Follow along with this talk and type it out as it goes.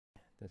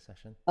this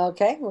session.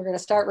 Okay, we're going to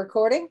start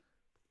recording,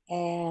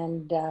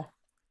 and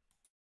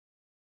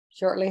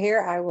shortly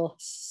here I will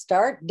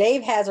start.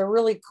 Dave has a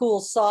really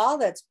cool saw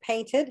that's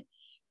painted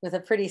with a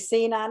pretty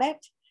scene on it.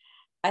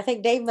 I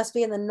think Dave must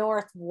be in the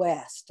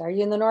Northwest. Are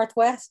you in the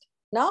Northwest?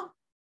 No?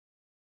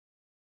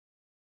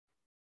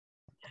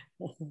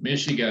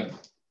 Michigan.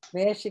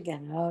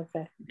 Michigan,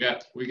 okay.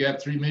 We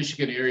got 3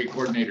 Michigan area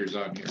coordinators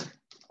on here.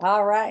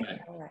 All right,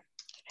 all right.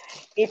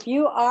 If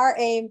you are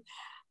a,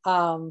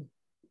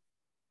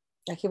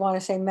 like you want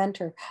to say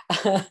mentor,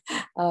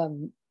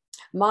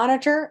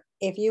 monitor,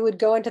 if you would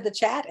go into the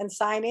chat and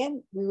sign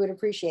in, we would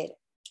appreciate it.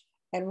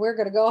 And we're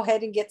going to go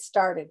ahead and get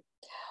started.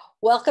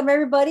 Welcome,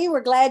 everybody.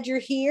 We're glad you're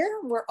here.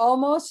 We're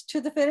almost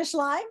to the finish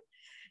line.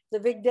 The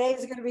big day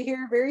is going to be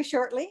here very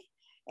shortly.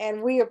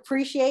 And we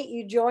appreciate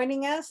you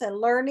joining us and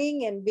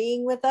learning and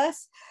being with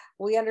us.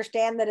 We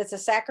understand that it's a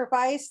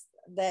sacrifice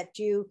that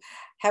you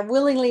have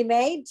willingly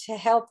made to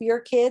help your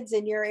kids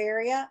in your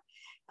area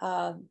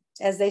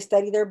as they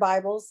study their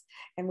Bibles.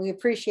 And we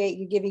appreciate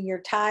you giving your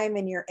time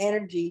and your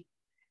energy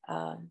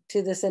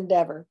to this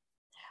endeavor.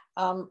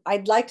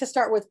 I'd like to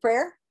start with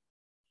prayer.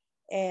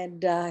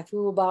 And if we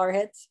will bow our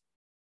heads.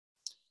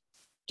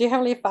 Dear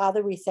Heavenly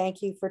Father, we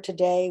thank you for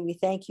today. We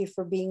thank you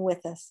for being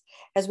with us.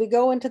 As we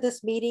go into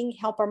this meeting,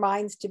 help our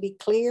minds to be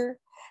clear,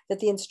 that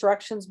the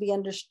instructions be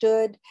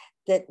understood,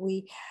 that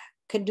we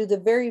can do the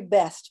very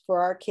best for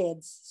our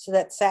kids so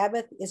that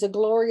Sabbath is a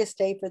glorious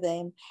day for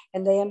them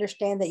and they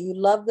understand that you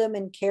love them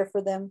and care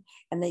for them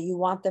and that you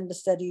want them to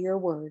study your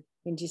word.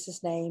 In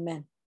Jesus' name,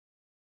 amen.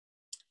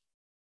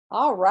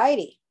 All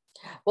righty.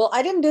 Well,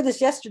 I didn't do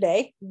this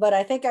yesterday, but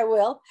I think I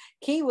will.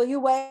 Key, will you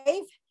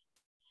wave?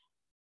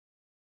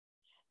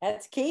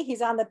 That's Key.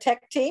 He's on the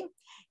tech team.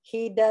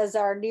 He does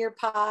our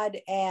Nearpod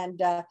and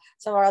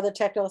some of our other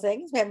technical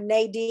things. We have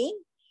Nadine,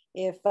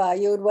 if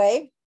you would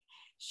wave.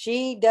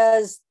 She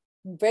does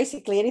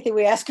basically anything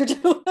we ask her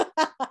to.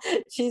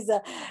 she's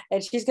going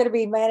to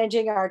be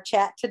managing our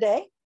chat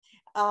today.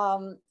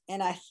 And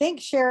I think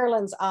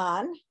Sherilyn's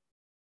on.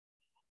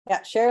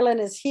 Yeah,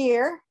 Sherilyn is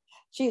here.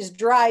 She's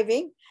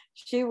driving.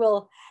 She's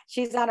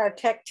on our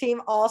tech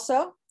team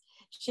also.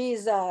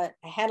 She's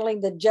handling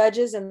the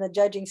judges in the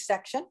judging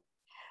section.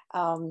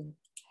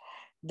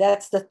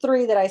 That's the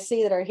 3 that I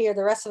see that are here.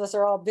 The rest of us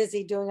are all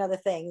busy doing other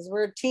things.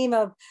 We're a team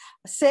of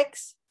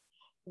 6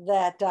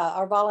 that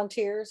are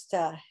volunteers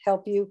to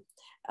help you,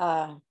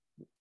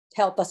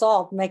 help us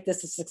all make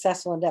this a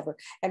successful endeavor.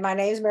 And my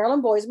name is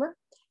Marilyn Boismer,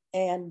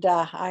 and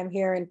I'm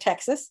here in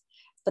Texas.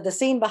 But the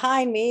scene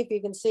behind me, if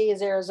you can see,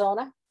 is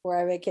Arizona, where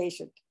I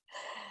vacationed.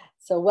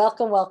 So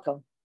welcome,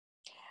 welcome.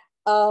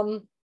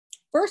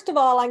 First of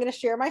all, I'm going to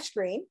share my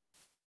screen,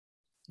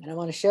 and I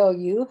want to show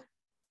you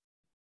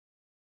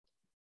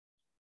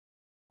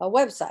a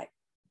website.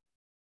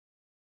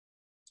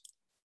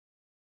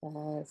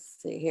 Let's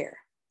see here.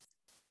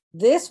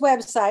 This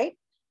website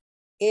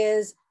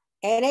is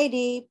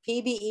NADPBE.org.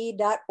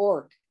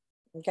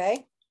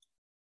 Okay.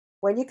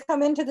 When you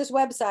come into this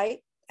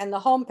website and the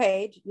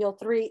homepage, you'll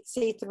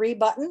see 3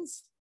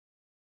 buttons.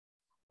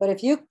 But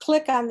if you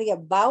click on the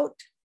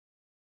About,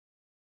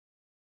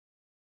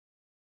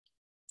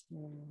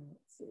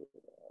 let's see,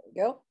 there we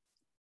go.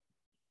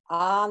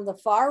 On the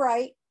far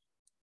right,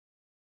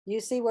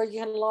 you see where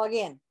you can log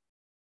in.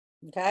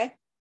 Okay.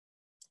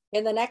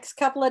 In the next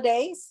couple of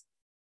days,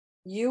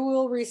 you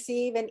will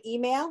receive an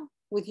email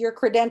with your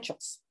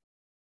credentials.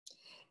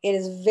 It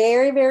is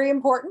very, very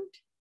important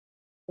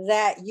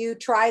that you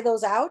try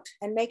those out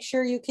and make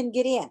sure you can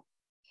get in.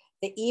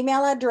 The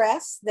email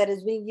address that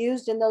is being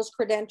used in those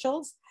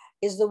credentials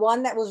is the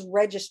one that was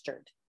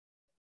registered.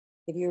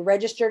 If you're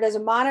registered as a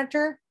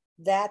monitor,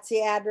 that's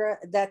the address,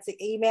 that's the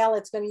email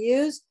it's going to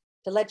use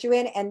to let you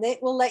in, and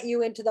it will let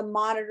you into the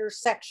monitor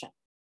section.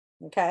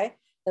 Okay,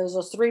 there's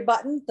those 3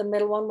 buttons. The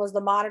middle one was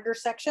the monitor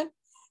section.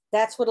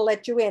 That's what'll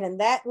let you in, and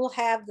that will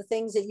have the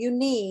things that you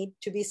need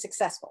to be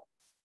successful.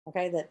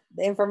 Okay, the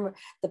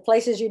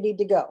places you need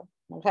to go.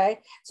 Okay,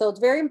 so it's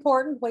very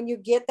important when you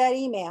get that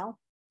email,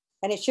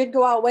 and it should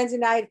go out Wednesday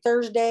night,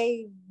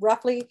 Thursday,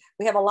 roughly.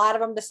 We have a lot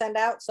of them to send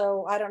out,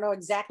 so I don't know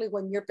exactly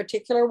when your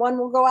particular one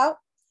will go out,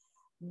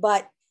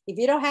 but if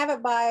you don't have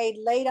it by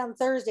late on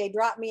Thursday,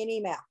 drop me an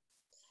email.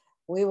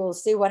 We will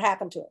see what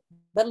happened to it.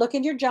 But look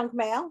in your junk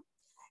mail.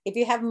 If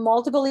you have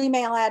multiple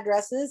email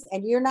addresses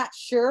and you're not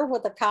sure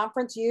what the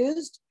conference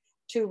used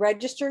to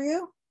register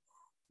you,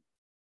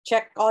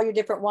 check all your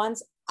different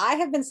ones. I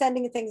have been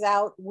sending things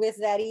out with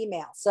that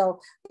email. So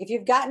if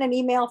you've gotten an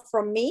email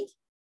from me,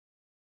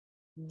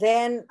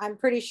 then I'm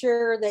pretty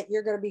sure that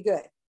you're going to be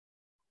good.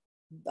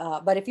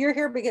 But if you're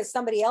here because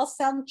somebody else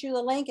sent you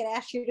the link and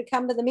asked you to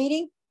come to the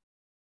meeting,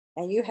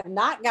 and you have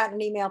not gotten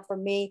an email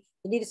from me,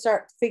 you need to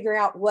start figuring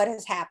out what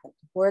has happened,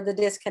 where the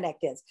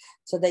disconnect is,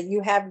 so that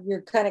you have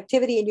your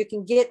connectivity and you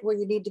can get where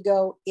you need to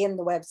go in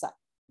the website.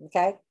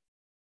 Okay.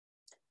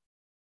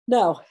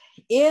 No,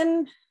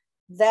 in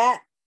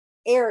that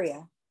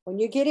area, when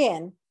you get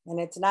in, and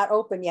it's not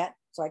open yet,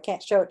 so I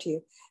can't show it to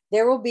you,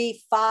 there will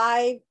be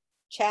 5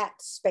 chat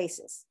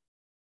spaces.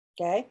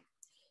 Okay.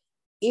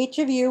 Each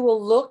of you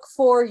will look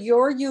for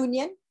your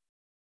union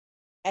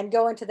and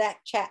go into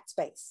that chat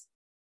space.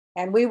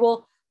 And we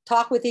will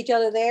talk with each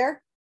other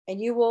there,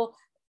 and you will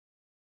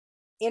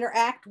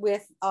interact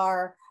with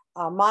our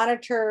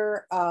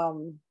monitor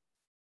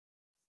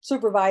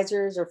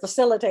supervisors or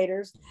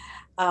facilitators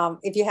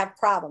if you have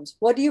problems.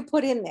 What do you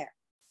put in there?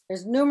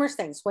 There's numerous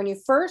things. When you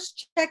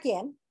first check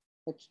in,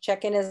 which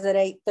check-in is at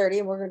 8:30,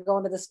 and we're going to go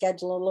into the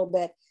schedule a little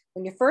bit.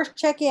 When you first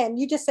check in,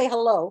 you just say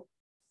hello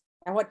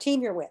and what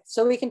team you're with,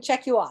 so we can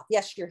check you off.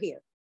 Yes, you're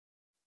here.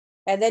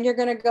 And then you're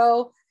going to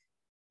go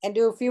and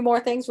do a few more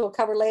things we'll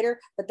cover later,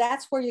 but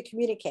that's where you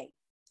communicate.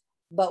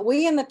 But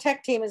we in the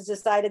tech team has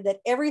decided that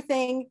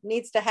everything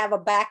needs to have a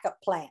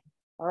backup plan,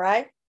 all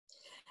right?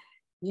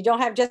 You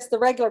don't have just the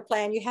regular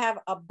plan, you have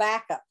a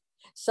backup.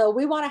 So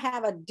we want to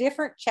have a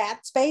different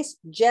chat space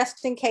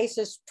just in case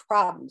there's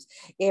problems.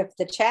 If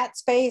the chat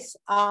space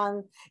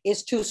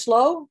is too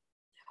slow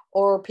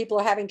or people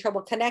are having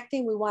trouble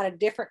connecting, we want a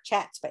different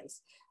chat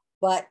space.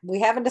 But we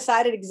haven't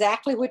decided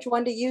exactly which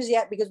one to use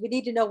yet because we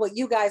need to know what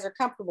you guys are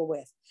comfortable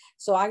with.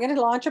 So I'm going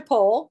to launch a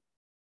poll,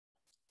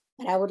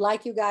 and I would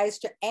like you guys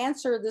to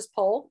answer this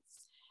poll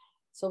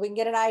so we can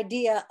get an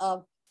idea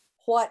of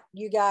what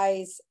you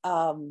guys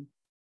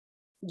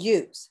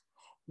use.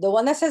 The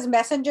one that says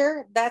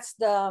Messenger, that's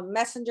the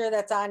Messenger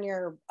that's on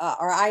your,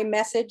 or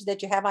iMessage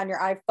that you have on your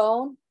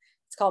iPhone.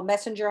 It's called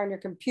Messenger on your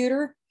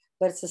computer,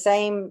 but it's the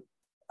same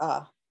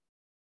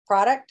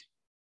product.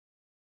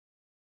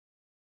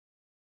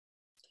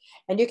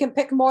 And you can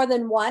pick more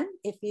than one.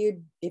 If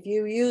you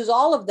use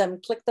all of them,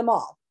 click them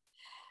all.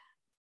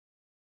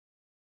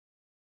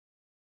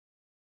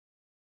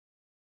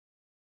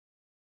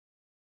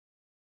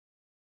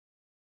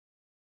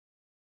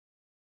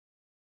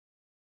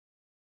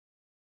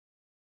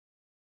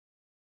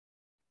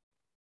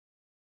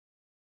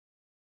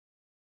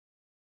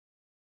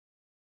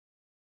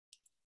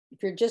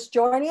 If you're just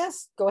joining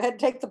us, go ahead and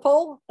take the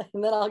poll,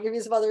 and then I'll give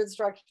you some other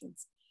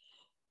instructions.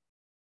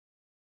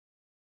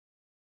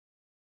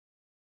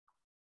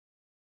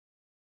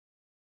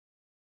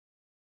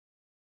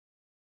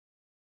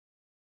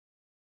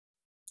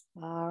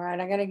 All right,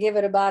 I'm going to give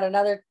it about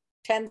another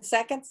 10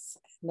 seconds,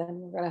 and then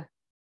we're going to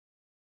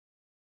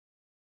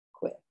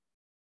quit.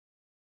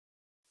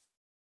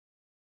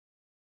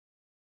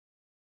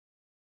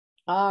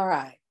 All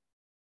right.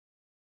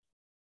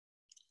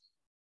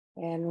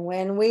 And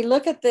when we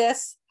look at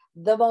this,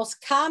 the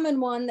most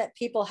common one that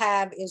people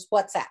have is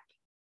WhatsApp.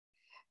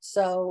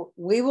 So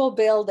we will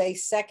build a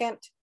second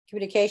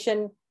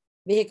communication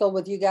vehicle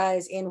with you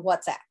guys in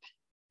WhatsApp.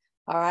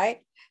 All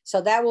right.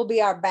 So that will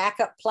be our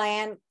backup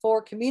plan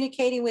for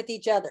communicating with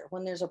each other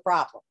when there's a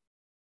problem.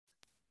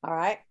 All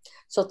right.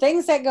 So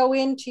things that go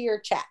into your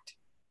chat.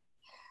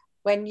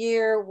 When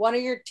one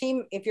of your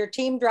team, if your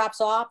team drops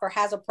off or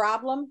has a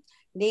problem,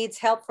 needs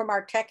help from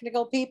our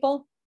technical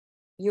people,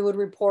 you would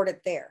report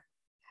it there.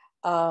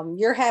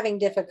 You're having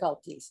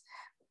difficulties,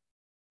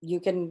 you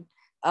can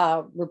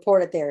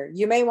report it there.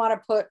 You may want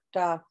to put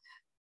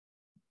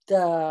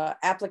the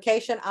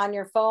application on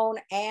your phone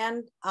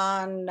and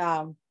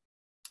on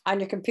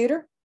your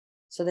computer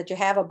so that you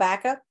have a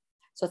backup.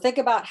 So think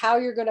about how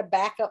you're going to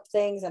back up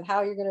things and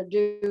how you're going to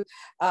do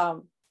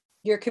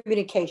your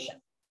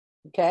communication.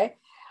 Okay.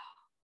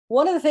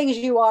 One of the things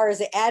you are is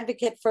the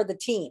advocate for the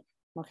team.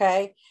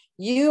 Okay.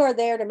 You are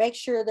there to make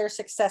sure they're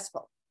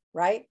successful,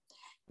 right?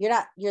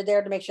 You're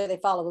there to make sure they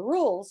follow the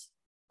rules,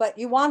 but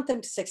you want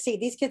them to succeed.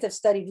 These kids have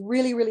studied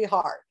really, really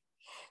hard.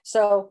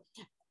 So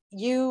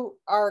you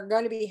are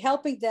going to be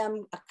helping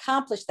them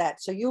accomplish that.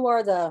 So you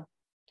are the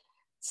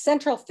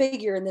central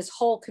figure in this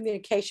whole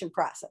communication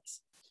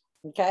process.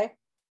 Okay.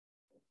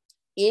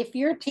 If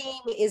your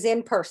team is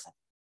in person,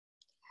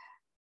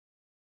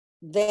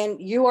 then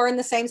you are in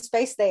the same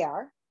space they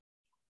are.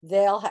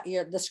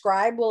 The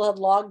scribe will have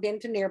logged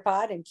into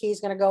Nearpod, and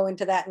Key's going to go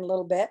into that in a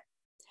little bit.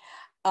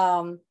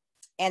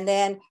 And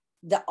then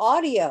the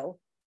audio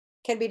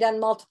can be done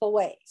multiple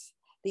ways.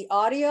 The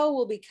audio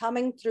will be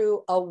coming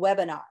through a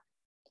webinar.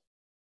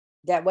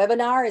 That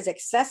webinar is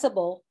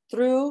accessible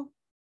through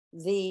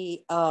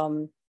the NAD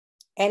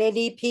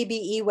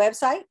PBE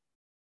website.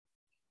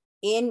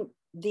 In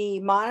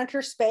the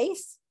monitor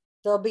space,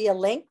 there'll be a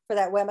link for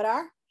that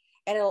webinar,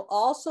 and it'll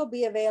also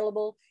be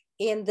available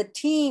in the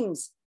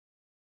Teams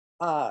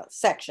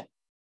section.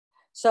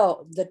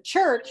 So the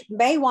church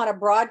may want to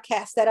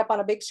broadcast that up on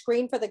a big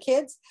screen for the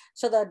kids,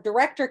 so the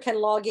director can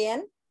log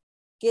in,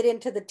 get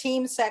into the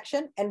team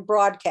section and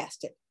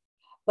broadcast it.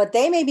 But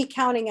they may be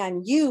counting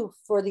on you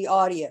for the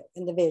audio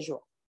and the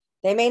visual.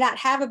 They may not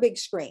have a big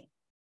screen.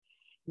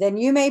 Then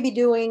you may be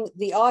doing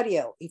the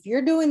audio. If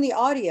you're doing the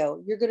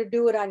audio, you're going to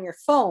do it on your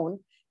phone,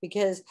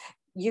 because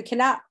you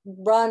cannot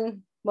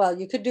run, well,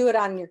 you could do it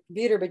on your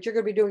computer, but you're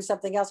going to be doing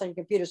something else on your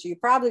computer. So you're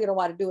probably going to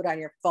want to do it on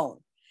your phone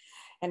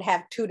and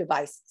have two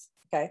devices.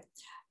 Okay.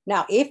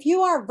 Now, if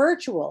you are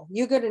virtual,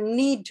 you're going to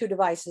need two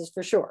devices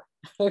for sure.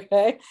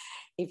 Okay.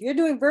 If you're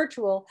doing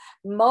virtual,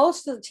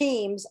 most of the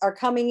teams are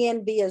coming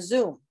in via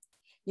Zoom.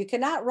 You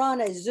cannot run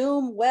a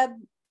Zoom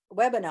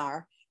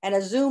webinar and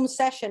a Zoom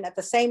session at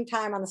the same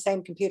time on the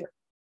same computer.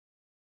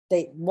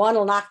 One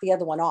will knock the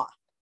other one off.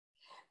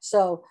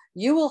 So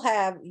you will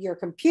have your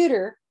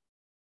computer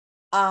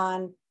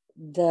on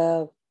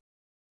the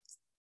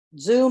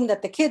Zoom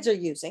that the kids are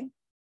using,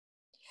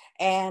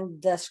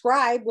 and the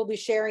scribe will be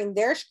sharing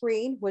their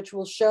screen, which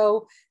will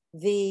show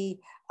the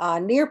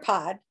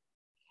Nearpod,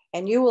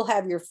 and you will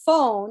have your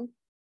phone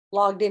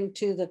logged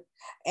into the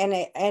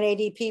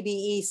NAD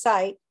PBE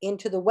site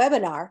into the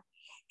webinar,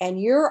 and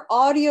your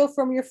audio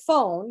from your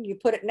phone, you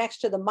put it next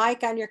to the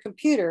mic on your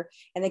computer,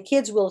 and the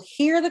kids will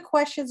hear the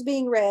questions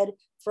being read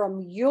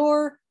from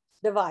your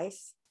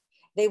device.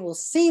 They will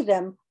see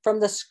them from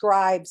the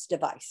scribe's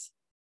device,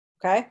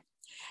 okay?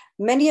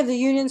 Many of the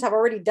unions have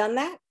already done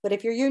that, but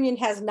if your union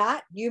has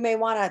not, you may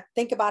want to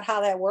think about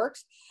how that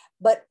works.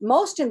 But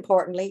most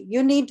importantly,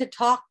 you need to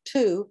talk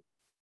to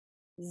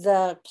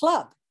the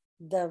club,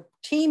 the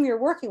team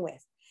you're working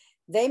with.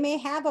 They may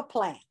have a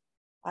plan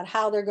on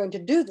how they're going to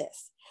do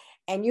this,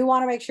 and you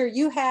want to make sure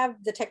you have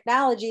the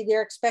technology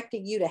they're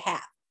expecting you to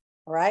have,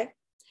 all right?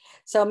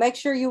 So make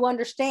sure you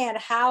understand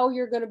how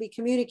you're going to be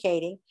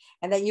communicating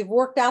and that you've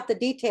worked out the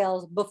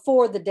details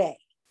before the day.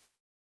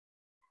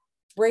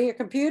 Bring your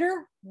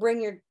computer,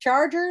 bring your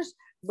chargers,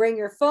 bring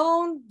your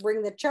phone,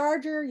 bring the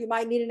charger. You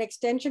might need an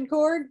extension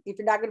cord if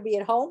you're not going to be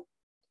at home.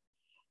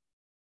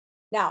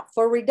 Now,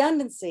 for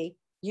redundancy,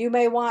 you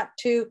may want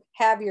to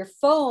have your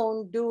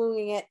phone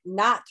doing it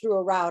not through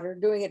a router,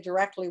 doing it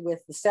directly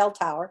with the cell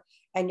tower,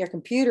 and your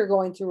computer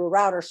going through a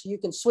router so you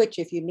can switch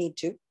if you need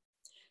to,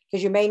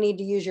 because you may need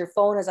to use your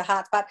phone as a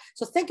hotspot.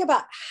 So think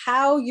about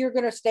how you're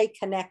going to stay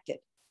connected,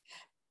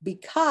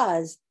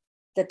 because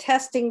the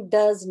testing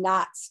does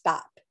not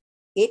stop.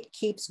 It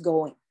keeps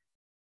going.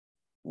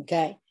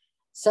 Okay,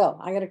 so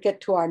I'm going to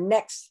get to our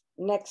next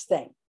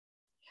thing.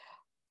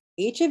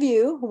 Each of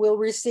you will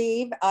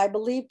receive, I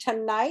believe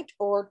tonight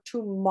or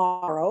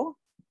tomorrow,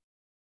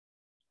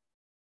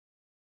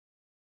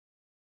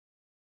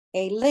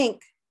 a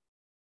link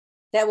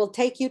that will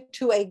take you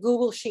to a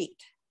Google Sheet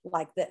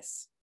like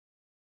this.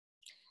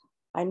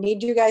 I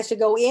need you guys to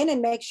go in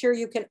and make sure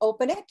you can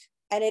open it.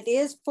 And it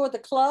is for the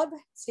club.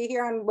 See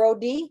here on row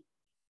D,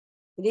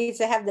 it needs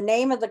to have the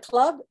name of the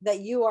club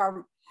that you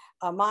are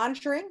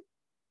monitoring.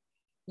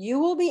 You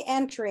will be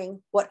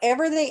entering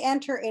whatever they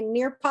enter in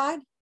Nearpod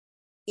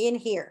in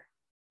here.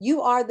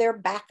 You are their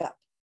backup.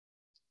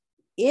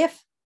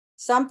 If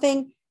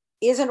something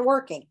isn't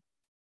working,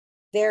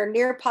 their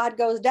Nearpod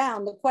goes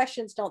down, the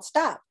questions don't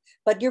stop,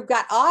 but you've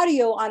got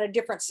audio on a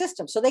different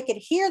system, so they can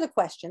hear the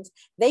questions,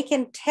 they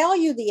can tell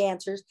you the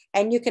answers,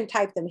 and you can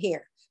type them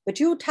here. But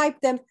you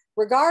type them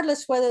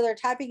regardless whether they're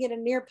typing it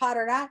in Nearpod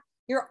or not,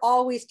 you're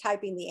always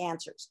typing the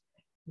answers.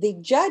 The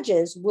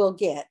judges will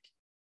get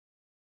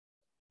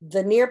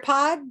the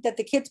Nearpod that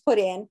the kids put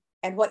in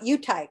and what you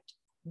typed,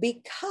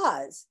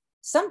 because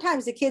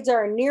sometimes the kids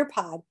are in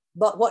Nearpod,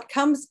 but what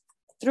comes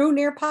through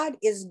Nearpod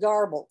is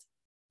garbled.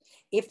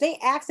 If they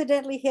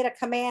accidentally hit a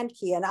command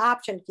key, an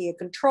option key, a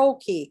control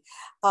key,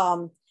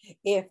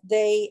 if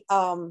they,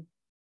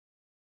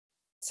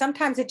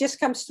 sometimes it just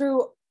comes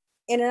through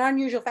in an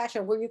unusual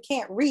fashion where you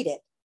can't read it,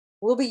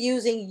 we'll be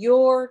using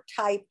your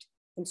typed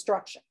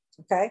instructions,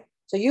 okay?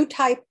 So you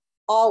type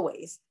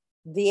always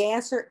the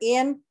answer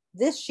in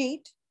this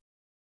sheet,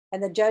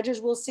 and the judges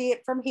will see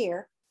it from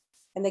here,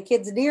 and the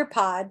kids'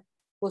 Nearpod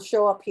will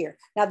show up here.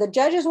 Now the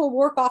judges will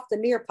work off the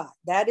Nearpod.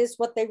 That is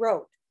what they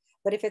wrote.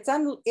 But if it's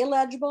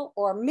illegible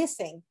or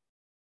missing,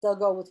 they'll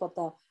go with what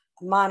the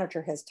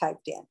monitor has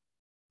typed in.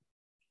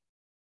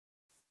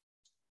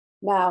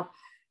 Now,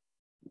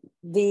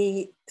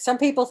 some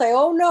people say,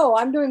 oh no,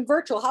 I'm doing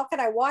virtual. How can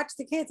I watch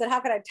the kids and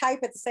how can I type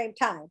at the same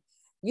time?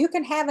 You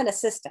can have an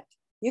assistant.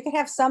 You can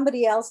have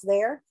somebody else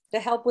there to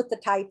help with the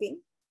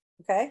typing,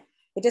 okay?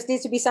 It just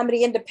needs to be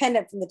somebody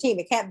independent from the team.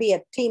 It can't be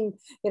a team,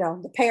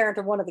 the parent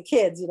of one of the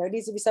kids, it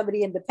needs to be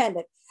somebody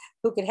independent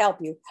who can help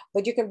you.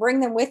 But you can bring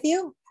them with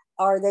you,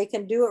 or they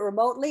can do it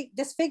remotely.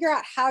 Just figure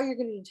out how you're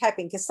going to do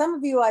typing, because some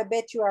of you, I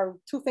bet you are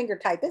two-finger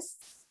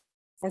typists,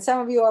 and some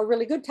of you are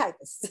really good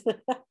typists.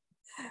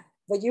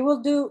 But you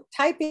will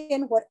type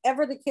in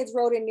whatever the kids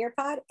wrote in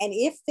Nearpod, and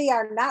if they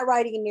are not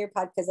writing in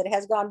Nearpod because it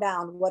has gone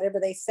down, whatever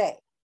they say.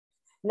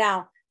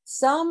 Now,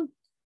 some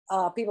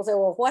people say,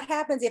 well, what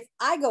happens if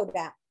I go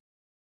down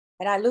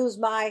and I lose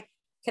my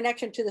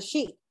connection to the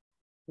sheet?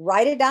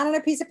 Write it down on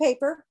a piece of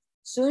paper.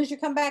 As soon as you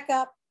come back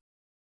up,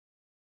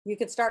 you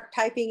can start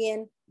typing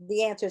in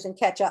the answers and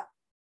catch up,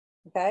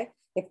 okay?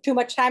 If too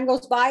much time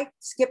goes by,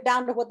 skip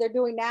down to what they're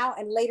doing now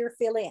and later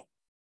fill in,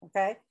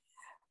 okay?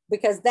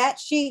 Because that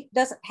sheet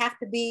doesn't have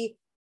to be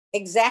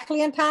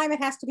exactly on time.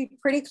 It has to be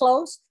pretty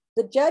close.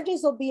 The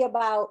judges will be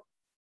about,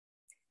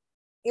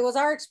 it was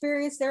our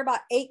experience, they're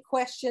about 8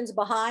 questions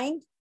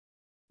behind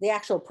the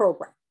actual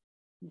program,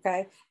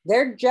 okay?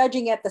 They're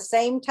judging at the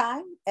same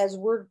time as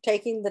we're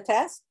taking the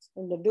test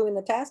and they're doing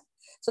the test.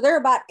 So they're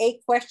about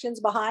 8 questions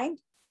behind.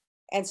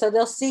 And so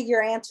they'll see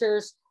your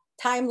answers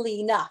timely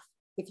enough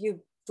if you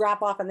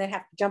drop off and then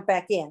have to jump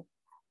back in.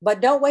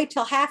 But don't wait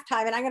till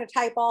halftime and I'm going to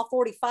type all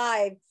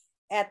 45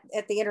 at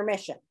the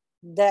intermission.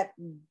 that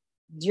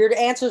your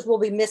answers will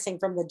be missing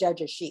from the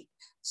judge's sheet.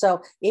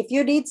 So if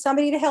you need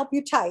somebody to help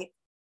you type,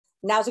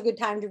 now's a good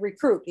time to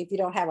recruit if you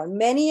don't have one.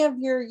 Many of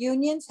your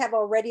unions have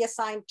already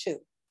assigned 2.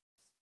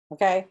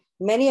 Okay,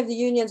 many of the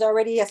unions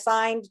already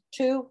assigned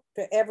 2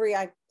 to every,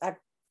 I've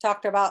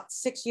talked about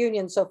 6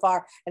 unions so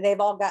far, and they've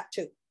all got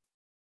 2.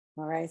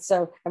 All right,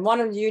 so, and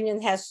one of the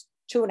union has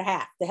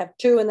 2.5. They have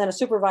 2 and then a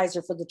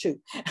supervisor for the 2.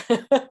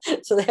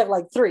 So they have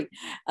like 3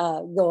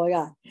 going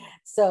on.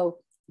 So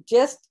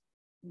just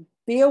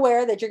be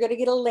aware that you're going to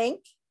get a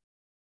link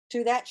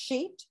to that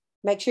sheet.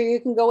 Make sure you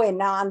can go in.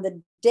 Now on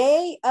the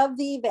day of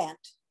the event,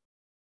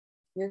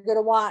 you're going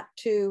to want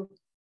to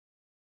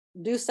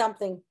do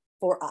something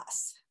for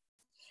us.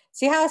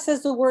 See how it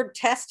says the word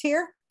test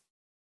here?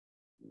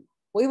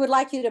 We would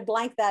like you to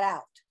blank that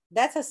out.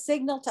 That's a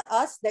signal to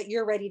us that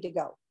you're ready to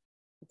go.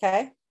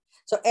 Okay.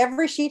 So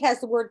every sheet has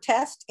the word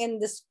test in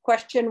this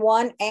question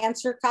 1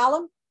 answer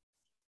column.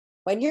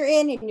 When you're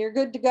in and you're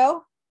good to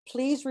go,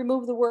 please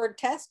remove the word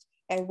test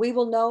and we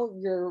will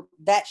know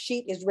that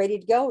sheet is ready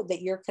to go,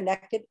 that you're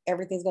connected.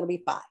 Everything's going to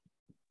be fine.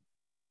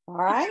 All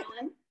right.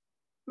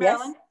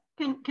 Marilyn,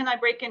 yes? Can I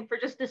break in for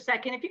just a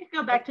second? If you could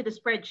go back to the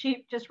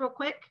spreadsheet just real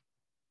quick.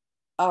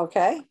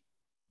 Okay.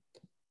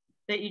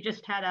 That you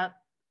just had up.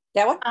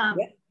 That one?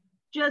 Yeah.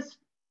 Just,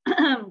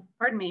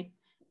 pardon me.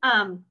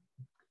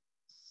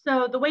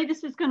 So the way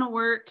this is going to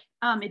work,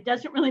 it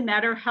doesn't really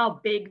matter how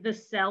big the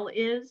cell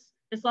is.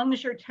 As long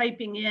as you're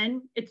typing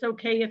in, it's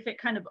okay if it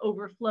kind of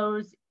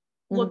overflows,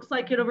 looks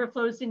like it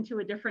overflows into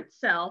a different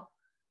cell.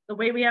 The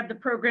way we have the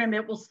program,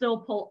 it will still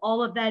pull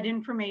all of that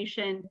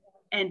information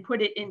and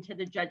put it into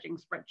the judging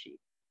spreadsheet.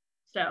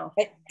 So,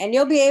 and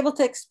you'll be able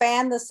to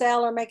expand the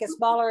cell or make it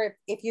smaller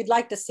if you'd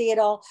like to see it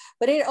all,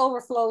 but it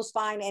overflows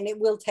fine and it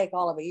will take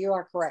all of it. You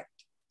are correct.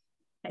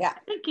 Okay. Yeah.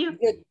 Thank you.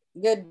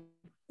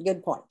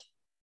 Good point.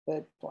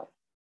 Good point.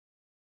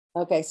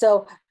 Okay.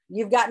 So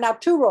you've got now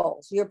 2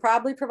 roles. You're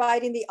probably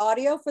providing the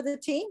audio for the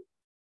team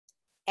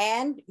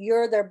and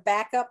you're their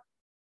backup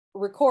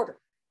recorder.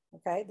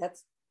 Okay.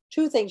 That's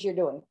 2 things you're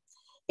doing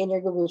in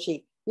your Google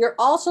Sheet. You're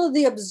also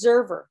the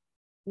observer.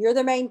 You're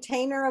the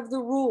maintainer of the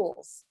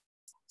rules.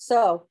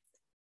 So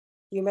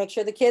you make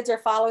sure the kids are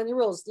following the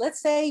rules.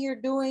 Let's say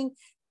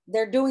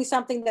they're doing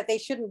something that they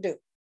shouldn't do,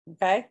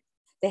 okay?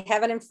 They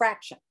have an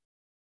infraction.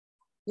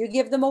 You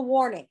give them a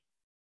warning.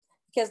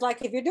 Because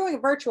like if you're doing a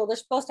virtual, they're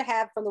supposed to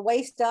have from the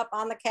waist up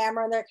on the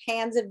camera and their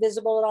hands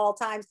invisible at all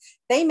times.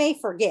 They may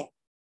forget.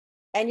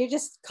 And you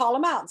just call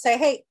them out and say,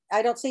 hey,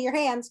 I don't see your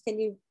hands. Can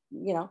you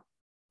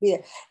be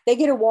there? They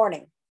get a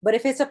warning. But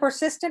if it's a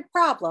persistent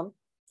problem,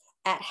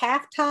 at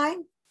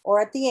halftime, or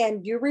at the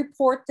end, you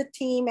report the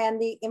team and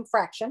the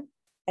infraction,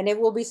 and it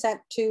will be sent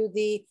to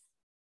the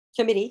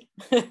committee,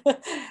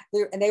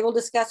 and they will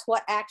discuss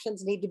what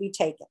actions need to be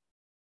taken.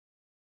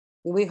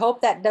 We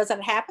hope that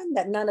doesn't happen,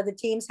 that none of the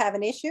teams have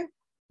an issue,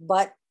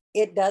 but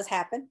it does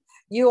happen.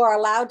 You are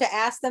allowed to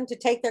ask them to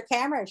take their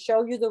camera and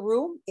show you the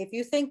room. If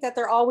you think that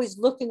they're always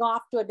looking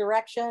off to a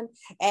direction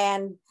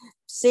and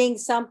seeing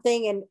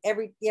something and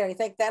you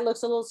think that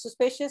looks a little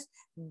suspicious,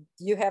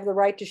 you have the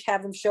right to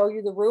have them show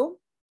you the room.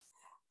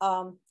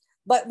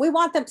 But we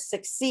want them to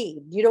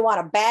succeed. You don't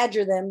want to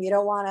badger them. You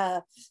don't want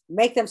to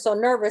make them so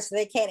nervous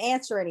they can't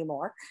answer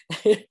anymore.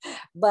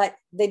 But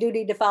they do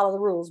need to follow the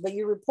rules. But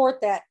you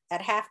report that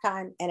at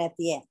halftime and at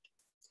the end.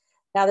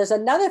 Now, there's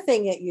another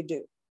thing that you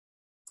do.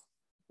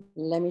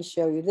 Let me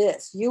show you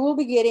this. You will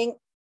be getting,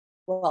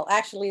 well,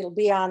 actually, it'll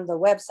be on the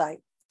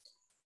website.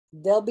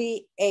 There'll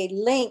be a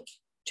link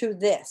to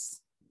this.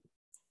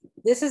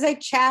 This is a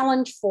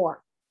challenge form.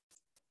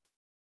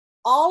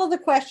 All of the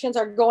questions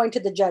are going to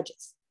the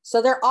judges.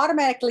 So they're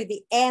automatically,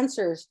 the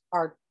answers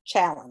are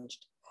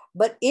challenged.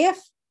 But if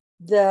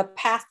the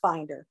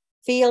Pathfinder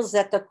feels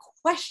that the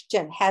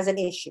question has an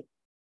issue,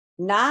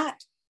 not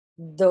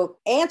the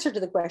answer to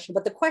the question,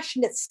 but the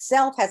question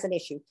itself has an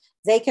issue,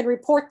 they can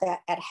report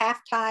that at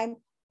halftime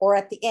or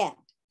at the end.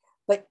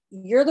 But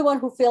you're the one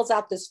who fills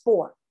out this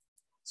form.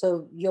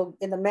 So you'll,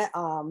 in the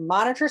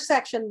monitor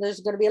section,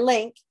 there's going to be a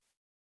link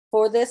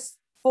for this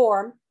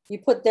form. You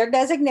put their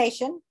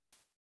designation,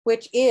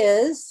 which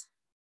is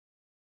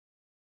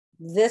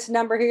this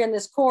number here in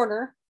this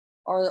corner,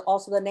 or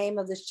also the name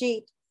of the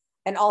sheet,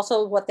 and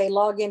also what they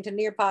log into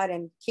Nearpod,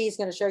 and Key's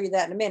going to show you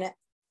that in a minute.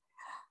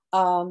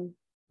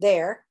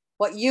 There,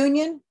 what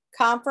union,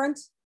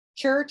 conference,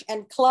 church,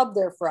 and club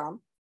they're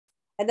from,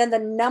 and then the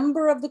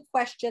number of the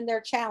question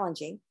they're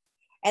challenging,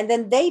 and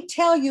then they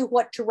tell you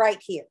what to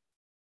write here.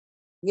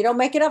 You don't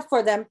make it up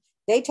for them.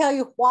 They tell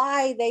you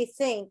why they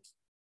think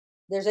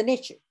there's an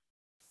issue.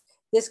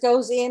 This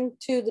goes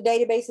into the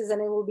databases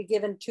and it will be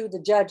given to the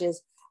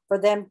judges for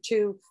them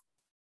to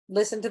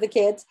listen to the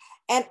kids.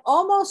 And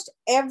almost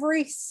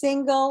every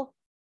single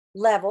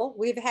level,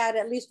 we've had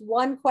at least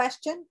one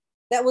question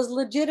that was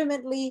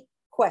legitimately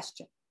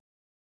questioned.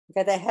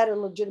 Okay, they had a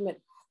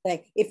legitimate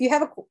thing. If you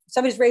have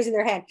somebody's raising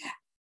their hand,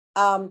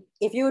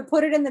 if you would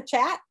put it in the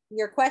chat,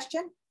 your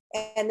question,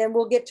 and then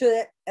we'll get to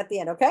it at the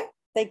end, okay?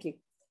 Thank you.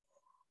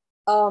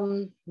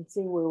 Let's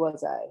see, where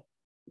was I?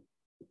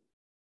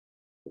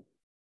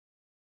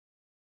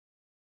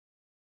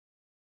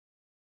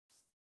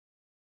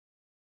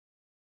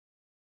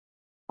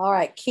 All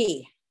right,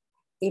 Key.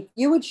 If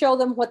you would show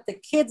them what the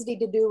kids need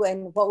to do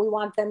and what we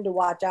want them to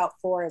watch out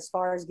for as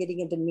far as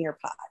getting into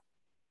Nearpod.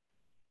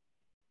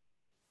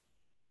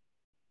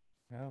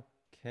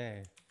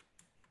 Okay.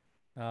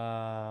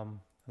 Hello,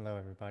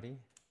 everybody.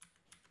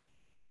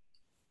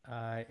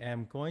 I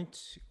am going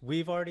to,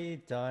 we've already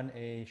done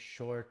a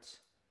short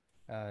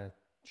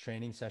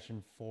training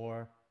session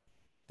for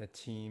the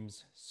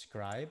team's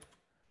scribe,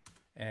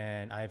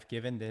 and I've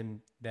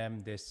given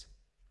them this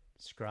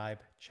scribe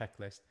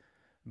checklist,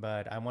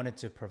 but I wanted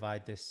to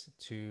provide this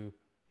to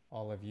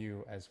all of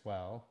you as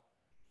well.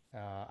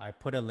 I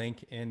put a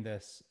link in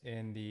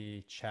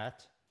the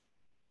chat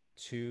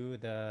to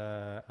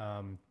the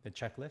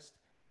checklist,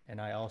 and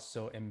I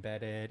also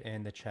embedded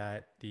in the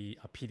chat a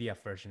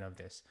PDF version of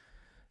this.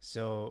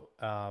 So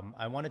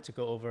I wanted to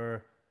go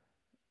over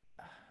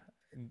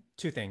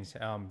two things: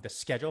 the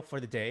schedule for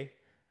the day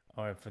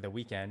or for the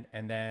weekend,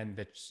 and then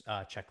the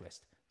checklist.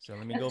 So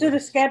let me go Let's over do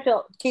the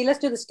schedule. Key, let's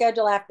do the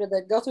schedule after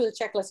go through the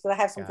checklist because I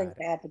have some things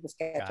to add to the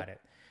schedule. Got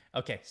it.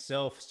 Okay,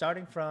 so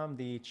starting from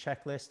the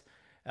checklist,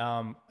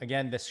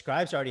 again, the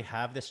scribes already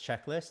have this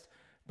checklist,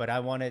 but I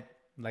wanted,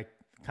 like,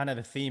 kind of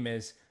the theme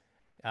is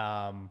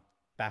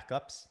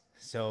backups.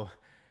 So,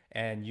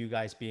 and you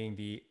guys being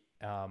the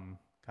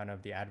kind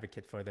of the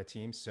advocate for the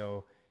team.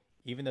 So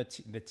even though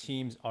the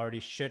teams already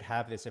should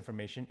have this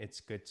information,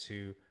 it's good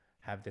to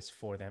have this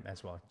for them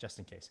as well, just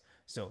in case.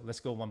 So let's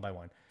go one by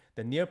one.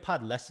 The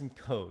Nearpod lesson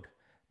code,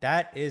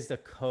 that is the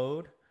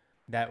code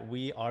that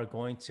we are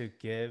going to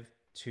give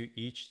to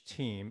each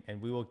team,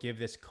 and we will give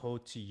this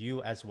code to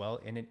you as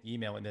well in an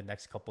email in the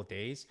next couple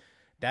days.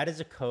 That is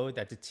a code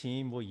that the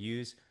team will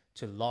use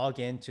to log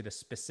into the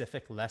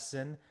specific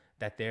lesson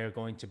that they're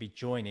going to be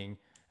joining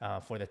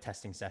for the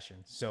testing session.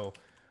 So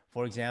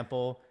for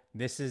example,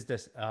 this is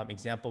the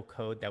example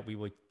code that we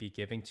would be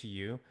giving to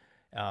you.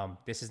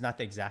 This is not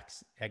the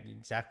exact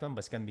one, but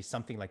it's going to be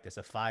something like this,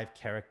 a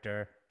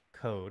 5-character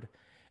code.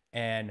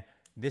 And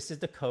this is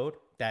the code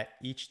that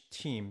each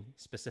team,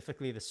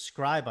 specifically the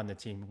scribe on the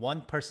team, one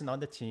person on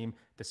the team,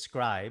 the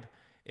scribe,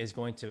 is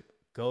going to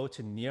go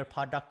to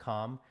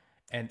nearpod.com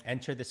and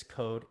enter this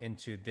code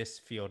into this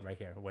field right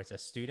here, where it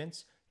says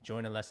students,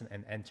 join a lesson,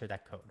 and enter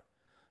that code.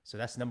 So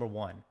that's number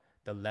one,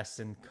 the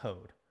lesson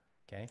code.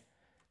 Okay.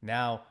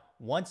 Now,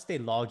 once they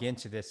log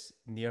into this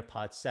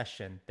Nearpod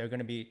session, they're going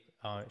to be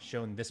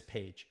shown this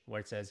page where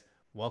it says,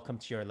 welcome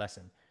to your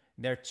lesson.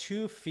 There are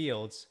 2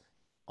 fields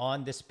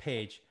on this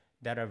page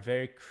that are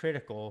very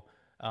critical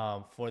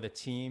for the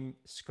team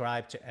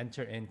scribe to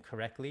enter in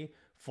correctly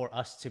for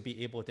us to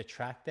be able to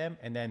track them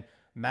and then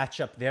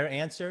match up their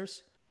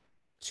answers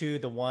to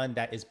the one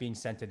that is being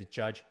sent to the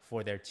judge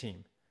for their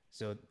team.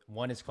 So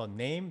one is called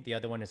name, the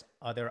other one is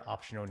other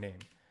optional name.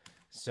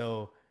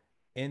 So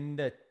in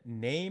the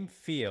name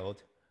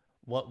field,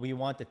 what we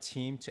want the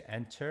team to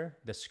enter,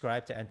 the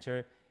scribe to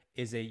enter,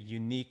 is a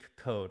unique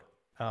code.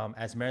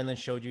 As Marilyn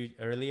showed you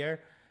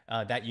earlier,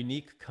 that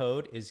unique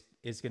code is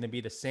going to be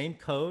the same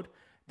code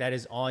that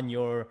is on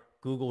your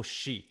Google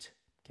Sheet.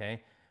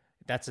 Okay,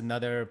 that's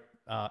another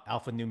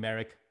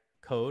alphanumeric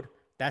code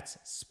that's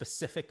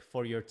specific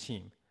for your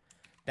team.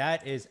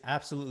 That is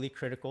absolutely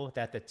critical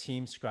that the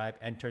team scribe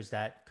enters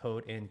that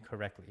code in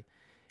correctly.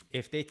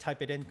 If they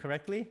type it in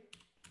correctly,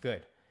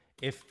 good.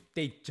 If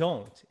they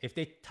don't, if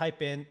they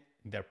type in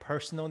their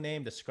personal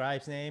name, the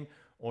scribe's name,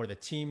 or the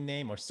team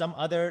name, or some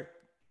other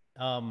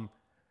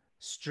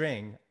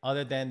string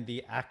other than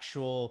the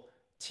actual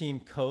team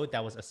code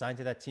that was assigned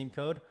to that team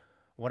code,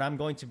 what I'm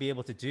going to be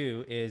able to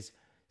do is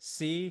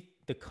see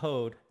the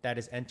code that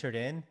is entered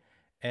in,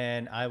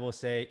 and I will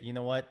say, you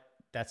know what,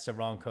 that's the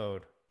wrong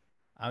code.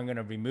 I'm going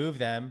to remove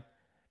them,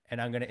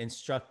 and I'm going to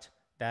instruct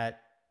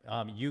that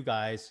you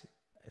guys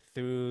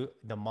through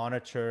the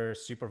monitor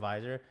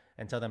supervisor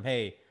and tell them,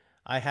 hey,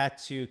 I had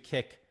to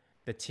kick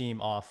the team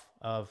off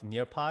of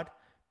Nearpod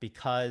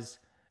because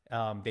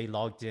they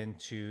logged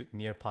into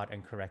Nearpod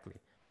incorrectly.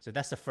 So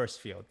that's the first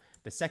field.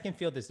 The second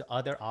field is the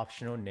other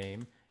optional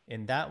name.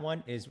 And that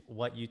one is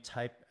what you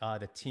type,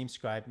 the team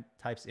scribe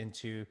types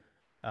into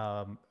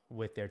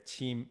with their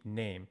team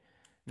name.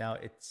 Now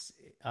it's,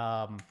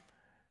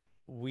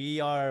 we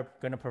are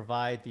going to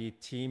provide the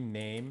team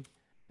name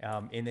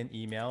in an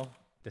email,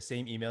 the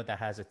same email that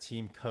has a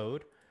team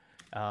code.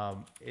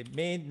 It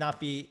may not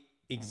be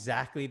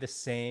exactly the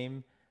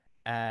same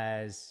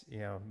as, you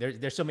know,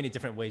 there's so many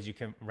different ways you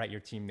can write your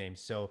team name.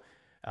 So,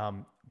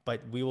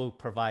 but we will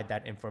provide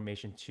that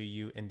information to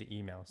you in the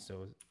email.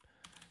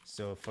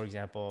 So for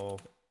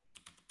example,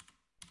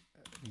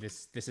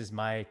 this is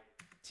my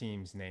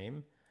team's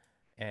name,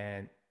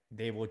 and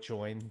they will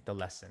join the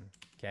lesson.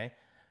 Okay.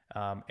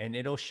 And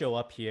it'll show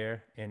up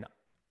here in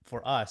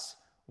for us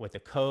with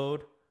the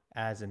code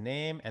as a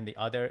name, and the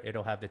other,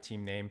 it'll have the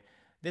team name.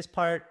 This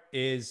part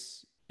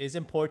is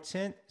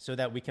important so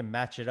that we can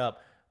match it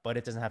up, but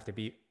it doesn't have to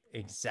be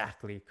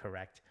exactly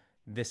correct.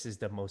 This is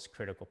the most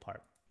critical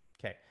part.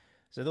 Okay,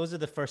 so those are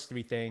the first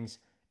 3 things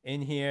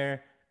in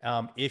here.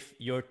 If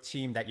your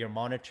team that you're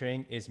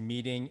monitoring is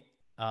meeting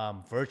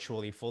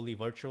virtually, fully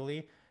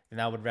virtually, then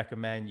I would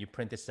recommend you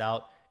print this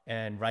out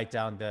and write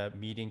down the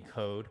meeting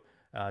code,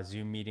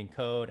 Zoom meeting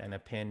code, and a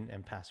PIN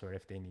and password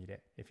if they need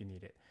it, if you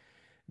need it.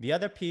 The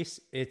other piece,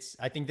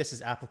 I think this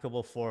is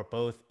applicable for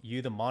both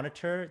you, the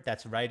monitor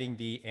that's writing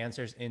the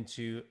answers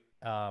into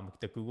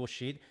the Google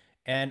Sheet,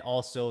 and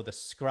also the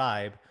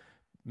scribe.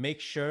 Make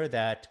sure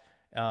that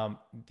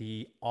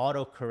the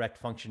autocorrect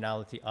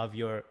functionality of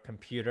your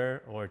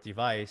computer or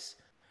device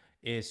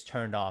is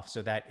turned off,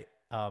 so that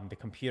the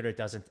computer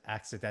doesn't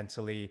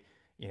accidentally,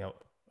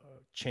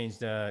 change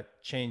the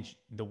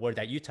word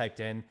that you typed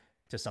in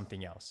to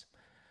something else.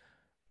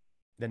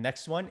 The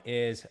next one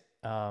is,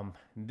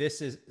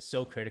 this is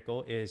so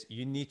critical, is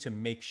you need to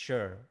make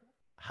sure,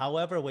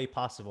 however way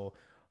possible,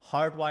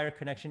 hardwire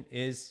connection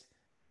is,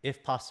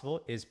 if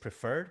possible, is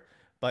preferred.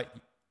 But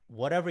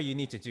whatever you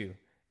need to do,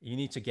 you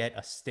need to get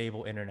a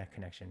stable internet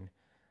connection.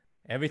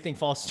 Everything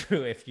falls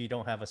through if you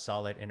don't have a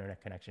solid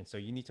internet connection. So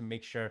you need to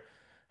make sure,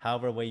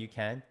 however way you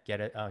can,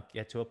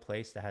 get to a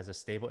place that has a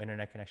stable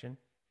internet connection,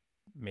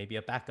 maybe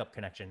a backup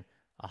connection,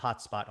 a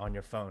hotspot on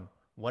your phone,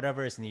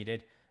 whatever is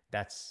needed.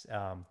 That's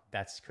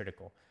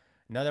critical.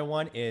 Another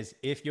one is,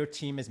 if your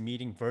team is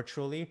meeting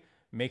virtually,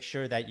 make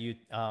sure that you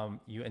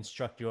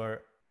instruct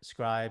your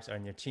scribes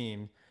and your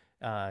team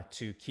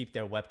to keep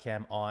their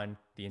webcam on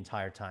the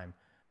entire time.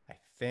 I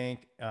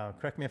think,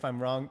 correct me if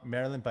I'm wrong,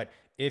 Marilyn, but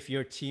if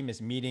your team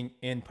is meeting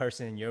in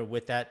person and you're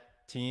with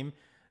that team,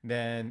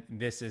 then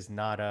this is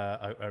not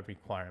a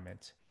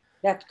requirement.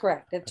 That's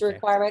correct. It's a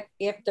requirement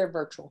if they're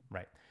virtual.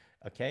 Right.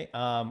 Okay.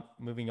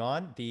 Moving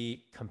on,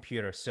 the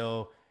computer.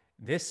 So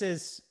this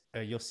is,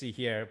 you'll see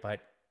here,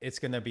 but it's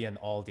going to be an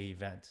all-day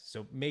event.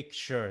 So make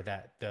sure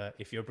that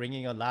if you're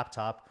bringing a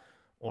laptop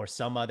or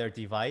some other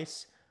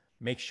device,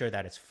 make sure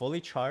that it's fully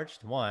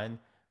charged, one.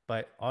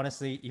 But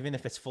honestly, even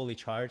if it's fully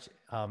charged,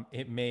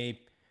 it may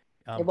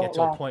get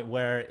to a point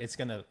where it's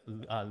going to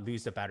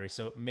lose the battery.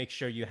 So make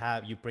sure you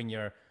bring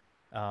your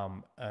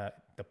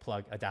the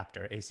plug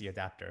adapter, AC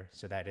adapter,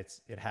 so that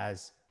it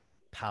has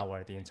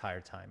power the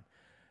entire time.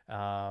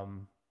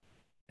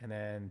 And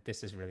then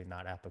this is really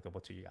not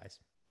applicable to you guys.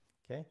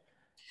 Okay.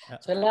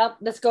 So now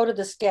let's go to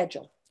the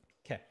schedule.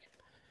 Okay.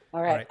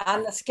 All right.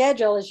 On the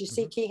schedule, as you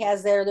see, Key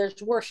has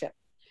there's worship.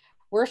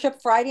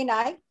 Worship Friday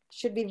night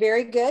should be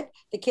very good.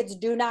 The kids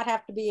do not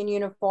have to be in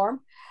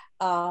uniform,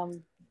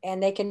 and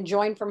they can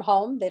join from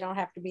home. They don't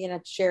have to be in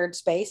a shared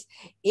space.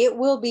 It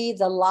will be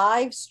the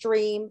live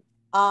stream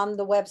on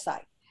the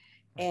website.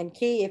 And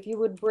Key, if you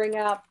would bring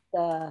up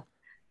the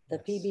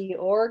PBE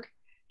org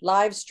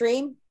live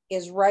stream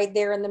is right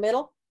there in the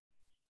middle.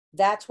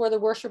 That's where the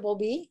worship will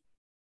be.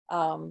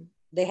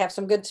 They have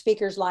some good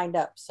speakers lined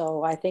up.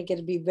 So I think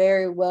it'd be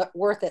very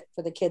worth it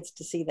for the kids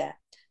to see that.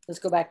 Let's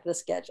go back to the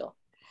schedule.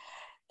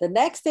 The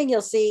next thing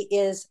you'll see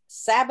is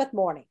Sabbath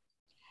morning.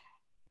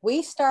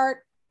 We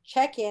start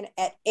check-in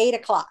at 8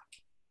 o'clock.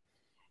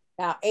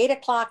 Now, 8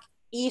 o'clock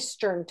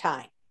Eastern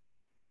time.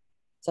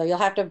 So you'll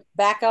have to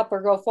back up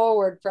or go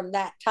forward from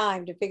that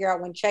time to figure out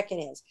when check-in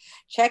is.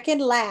 Check-in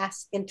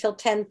lasts until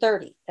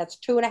 10:30. That's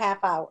 2.5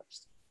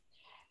 hours.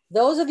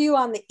 Those of you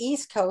on the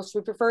East Coast,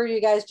 we prefer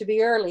you guys to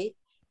be early,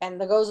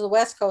 and those of the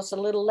West Coast a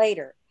little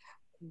later.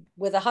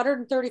 With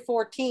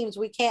 134 teams,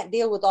 we can't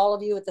deal with all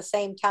of you at the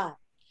same time.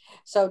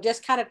 So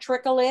just kind of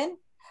trickle in.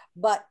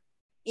 But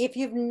if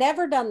you've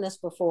never done this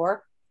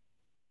before,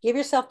 give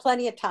yourself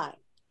plenty of time.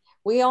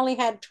 We only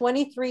had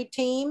 23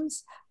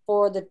 teams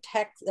for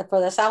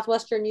the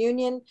Southwestern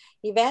Union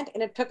event,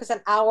 and it took us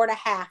an hour and a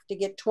half to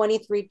get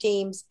 23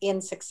 teams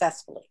in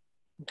successfully.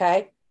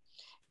 Okay.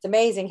 It's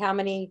amazing how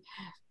many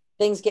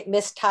things get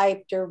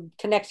mistyped or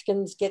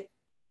connections get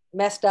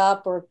messed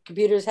up or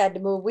computers had to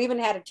move. We even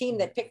had a team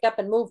that picked up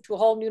and moved to a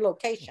whole new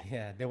location.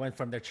 Yeah, they went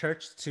from their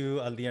church to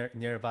a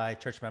nearby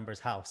church member's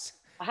house.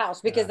 A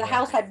house, because the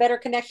house had better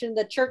connection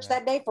to the church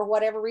that day for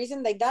whatever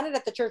reason. They'd done it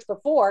at the church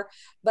before,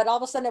 but all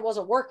of a sudden it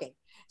wasn't working.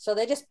 So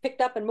they just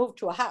picked up and moved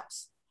to a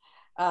house.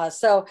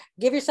 So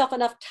give yourself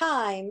enough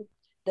time.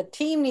 The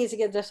team needs to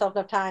give themselves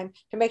enough time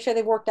to make sure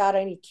they've worked out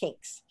any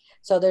kinks.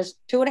 So there's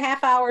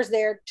 2.5 hours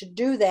there to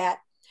do that.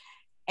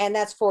 And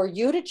that's for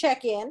you to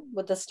check in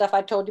with the stuff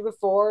I told you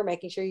before,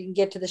 making sure you can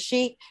get to the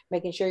sheet,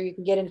 making sure you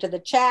can get into the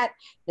chat,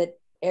 that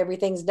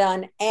everything's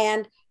done,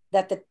 and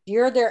that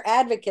you're their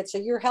advocate. So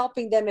you're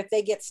helping them if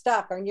they get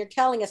stuck, or you're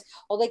telling us,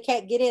 oh, they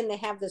can't get in, they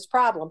have this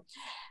problem.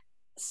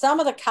 Some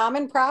of the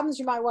common problems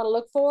you might want to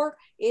look for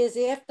is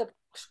if the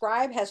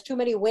scribe has too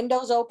many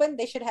windows open.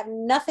 They should have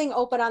nothing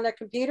open on their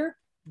computer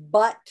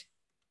but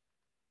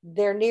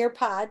their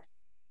Nearpod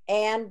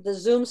and the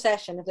Zoom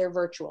session if they're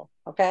virtual.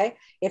 Okay.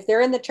 If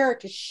they're in the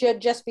church, it should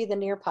just be the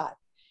Nearpod.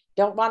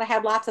 Don't want to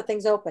have lots of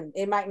things open.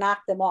 It might knock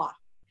them off.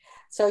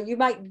 So you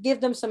might give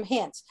them some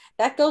hints.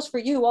 That goes for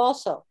you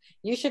also.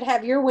 You should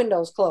have your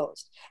windows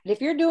closed. And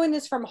if you're doing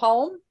this from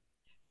home,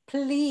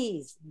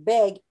 please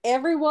beg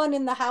everyone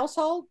in the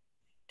household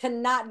to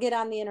not get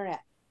on the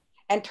internet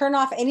and turn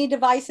off any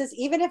devices,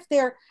 even if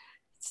they're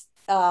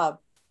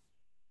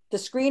the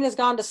screen has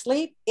gone to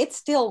sleep, it's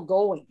still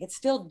going. It's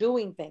still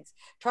doing things.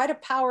 Try to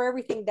power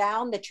everything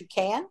down that you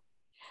can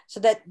so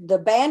that the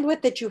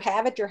bandwidth that you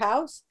have at your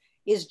house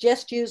is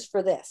just used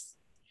for this.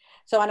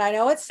 So, and I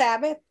know it's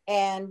Sabbath,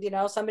 and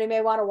somebody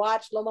may want to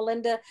watch Loma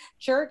Linda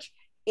Church.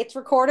 It's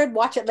recorded.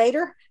 Watch it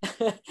later.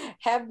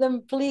 Have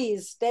them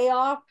please stay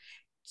off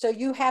so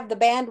you have the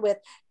bandwidth,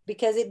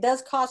 because it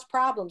does cause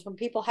problems when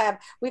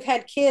we've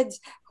had kids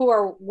who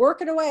are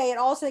working away and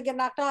all of a sudden get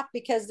knocked off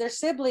because their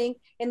sibling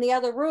in the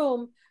other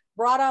room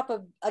brought up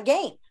a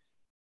game.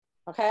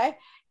 Okay.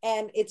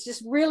 And it's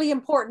just really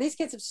important. These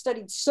kids have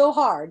studied so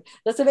hard.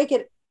 Let's make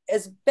it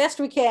as best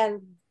we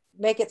can,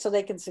 make it so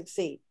they can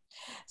succeed.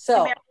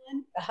 So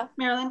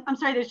Marilyn, I'm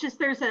sorry,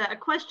 there's a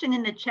question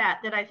in the chat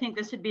that I think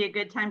this would be a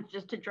good time to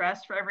just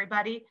address for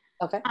everybody.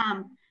 Okay.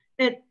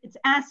 It's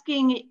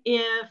asking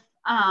if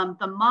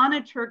the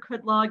monitor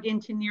could log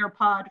into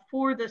Nearpod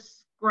for the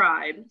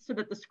scribe so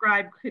that the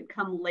scribe could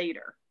come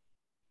later.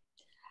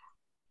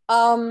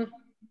 I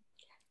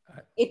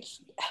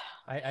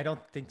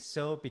don't think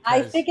so, because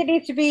I think it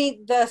needs to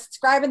be the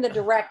scribe and the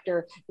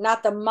director,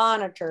 not the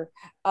monitor.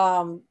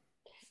 I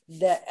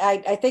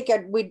think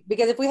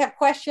because if we have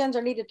questions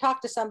or need to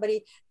talk to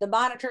somebody, the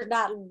monitor's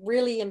not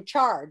really in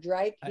charge,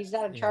 right? He's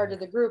not in charge of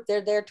the group.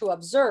 They're there to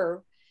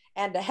observe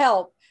and to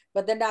help,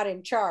 but they're not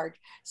in charge.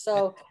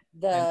 So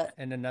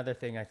and another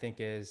thing I think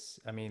is,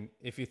 I mean,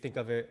 if you think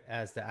of it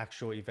as the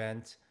actual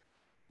event,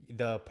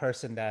 the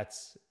person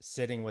that's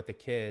sitting with the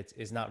kids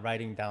is not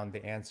writing down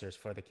the answers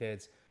for the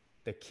kids.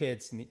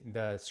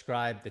 The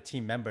scribe, the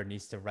team member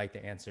needs to write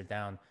the answer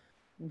down.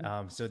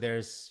 So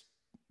there's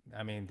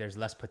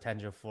less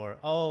potential for,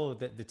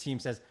 the team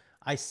says,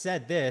 I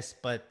said this,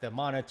 but the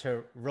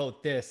monitor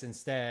wrote this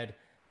instead.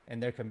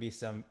 And there can be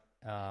some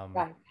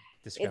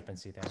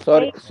discrepancy there.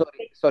 Sorry.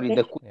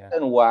 The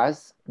question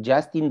was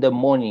just in the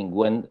morning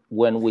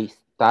when we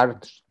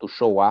start to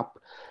show up,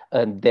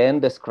 and then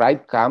the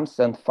scribe comes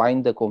and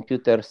find the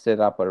computer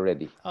set up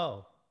already.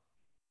 Oh,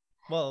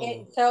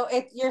 well. So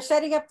you're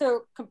setting up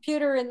the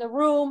computer in the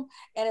room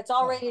and it's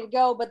all ready to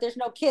go, but there's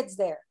no kids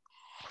there.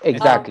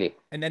 Exactly.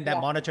 And then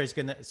that monitor is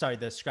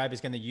the scribe is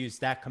gonna use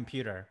that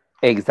computer.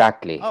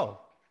 Exactly. Oh,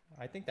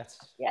 I think that's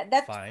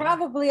fine.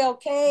 Probably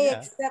okay,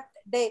 except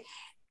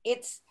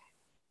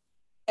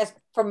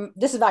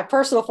this is my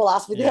personal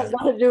philosophy. It has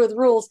nothing to do with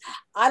rules.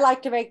 I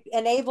like to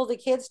enable the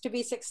kids to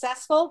be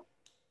successful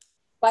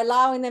by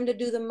allowing them to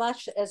do the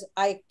much as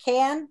I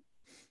can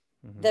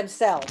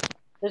themselves.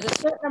 There's a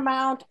certain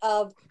amount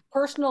of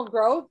personal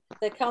growth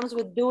that comes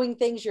with doing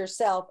things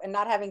yourself and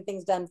not having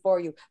things done for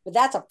you. But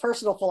that's a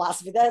personal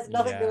philosophy. That has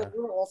nothing to do with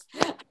rules.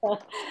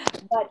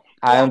 But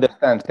I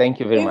understand. Thank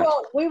you very much.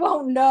 We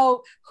won't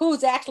know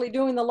who's actually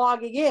doing the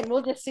logging in.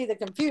 We'll just see the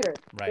computer.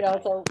 Right.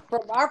 So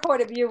from our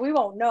point of view, we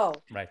won't know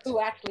who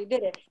actually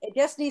did it. It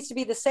just needs to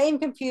be the same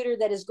computer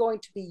that is going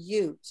to be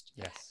used.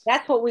 Yes.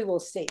 That's what we will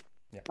see.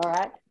 Yeah. All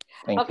right.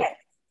 Thank you.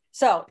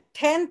 So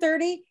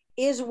 10:30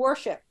 is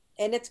worship,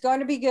 and it's going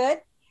to be good.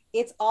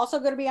 It's also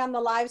going to be on the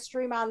live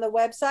stream on the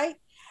website.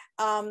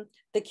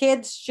 The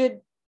kids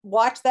should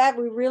watch that.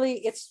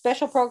 It's a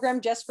special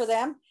program just for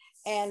them.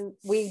 And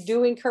we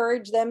do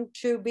encourage them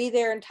to be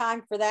there in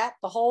time for that,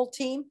 the whole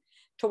team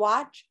to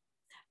watch.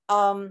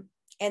 And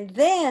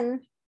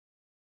then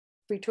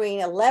between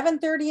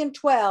 11:30 and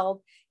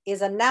 12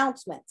 is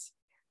announcements.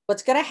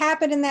 What's going to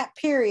happen in that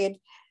period,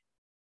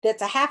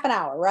 that's a half an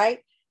hour, right?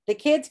 The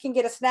kids can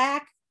get a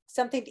snack,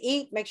 something to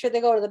eat, make sure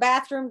they go to the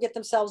bathroom, get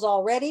themselves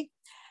all ready.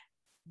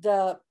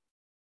 The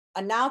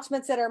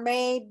announcements that are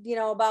made,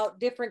 about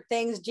different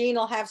things, Jean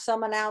will have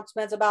some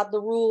announcements about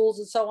the rules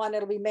and so on.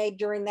 It'll be made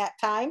during that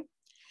time.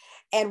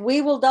 And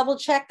we will double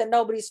check that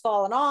nobody's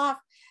fallen off.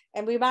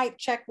 And we might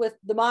check with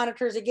the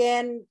monitors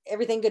again,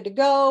 everything good to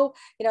go.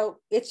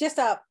 It's just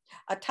a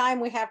time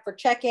we have for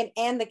check-in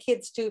and the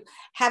kids to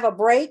have a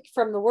break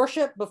from the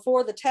worship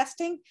before the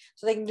testing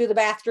so they can do the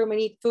bathroom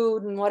and eat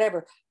food and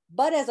whatever.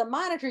 But as a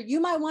monitor,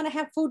 you might want to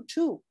have food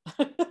too.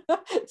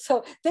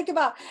 So think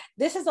about,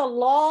 this is a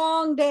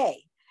long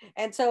day.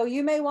 And so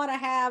you may want to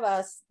have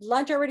a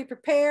lunch already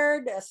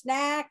prepared, a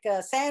snack,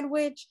 a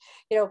sandwich,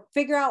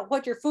 figure out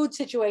what your food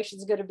situation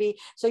is going to be.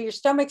 So your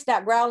stomach's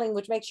not growling,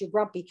 which makes you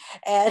grumpy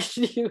as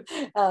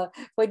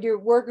when you're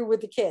working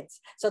with the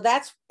kids. So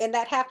that's in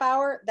that half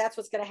hour, that's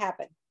what's going to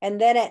happen. And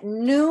then at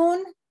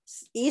noon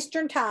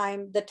Eastern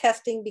time, the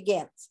testing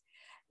begins.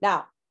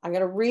 Now, I'm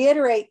going to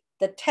reiterate,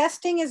 the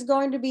testing is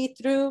going to be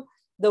through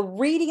the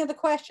reading of the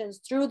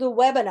questions through the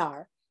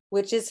webinar,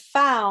 which is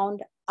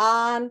found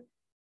on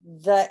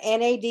the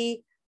NAD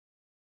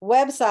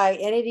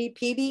website, NAD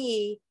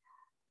PBE,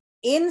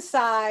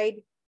 inside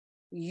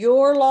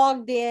your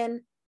logged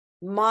in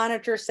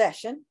monitor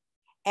session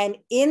and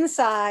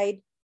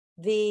inside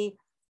the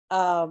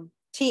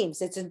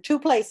teams. It's in two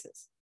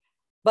places,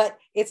 but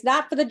it's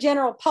not for the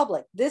general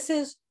public. This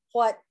is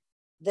what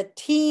the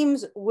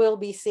teams will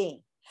be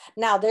seeing.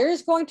 Now, there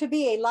is going to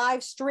be a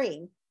live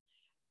stream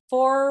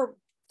for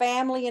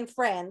family and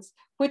friends,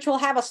 which will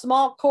have a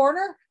small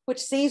corner which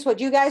sees what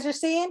you guys are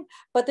seeing,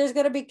 but there's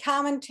going to be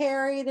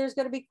commentary, there's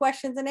going to be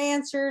questions and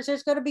answers,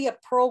 there's going to be a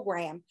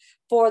program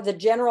for the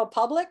general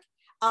public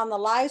on the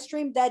live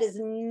stream that is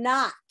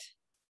not,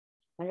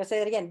 I'm going to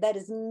say it again. That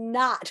is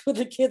not what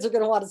the kids are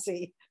going to want to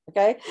see.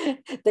 Okay.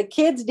 The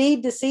kids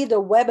need to see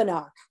the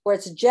webinar where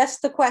it's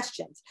just the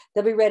questions.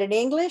 They'll be read in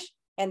English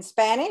and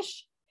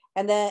Spanish.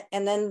 And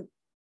then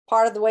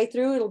part of the way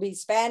through, it'll be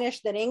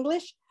Spanish, then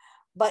English,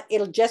 but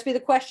it'll just be the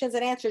questions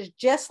and answers,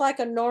 just like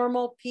a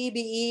normal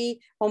PBE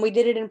when we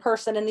did it in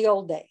person in the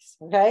old days.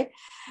 Okay.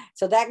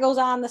 So that goes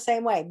on the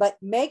same way, but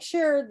make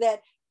sure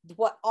that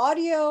what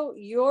audio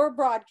you're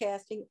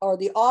broadcasting or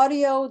the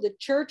audio the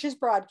church is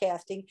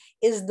broadcasting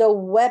is the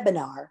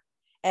webinar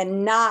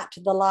and not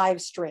the live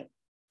stream.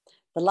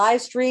 The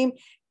live stream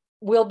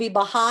will be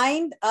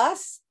behind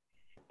us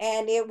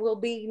and it will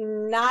be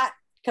not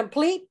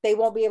complete. They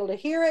won't be able to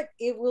hear it.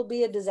 It will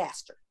be a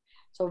disaster.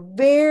 So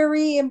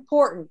very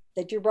important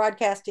that you're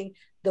broadcasting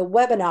the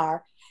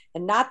webinar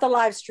and not the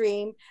live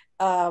stream.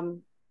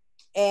 And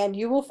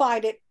you will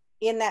find it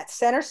in that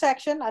center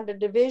section under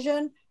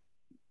division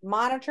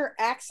monitor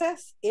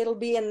access. It'll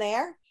be in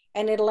there,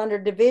 and it'll under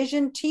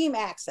division team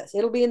access.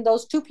 It'll be in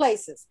those two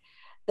places.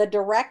 The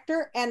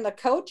director and the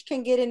coach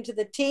can get into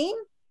the team.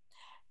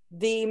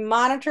 The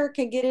monitor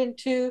can get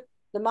into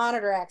the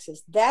monitor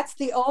access. That's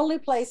the only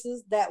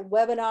places that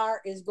webinar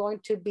is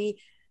going to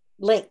be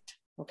linked.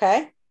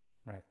 Okay.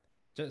 Right.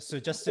 So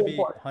just to be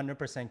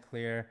 100%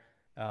 clear,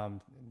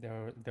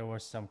 there were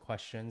some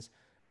questions.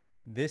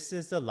 This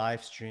is the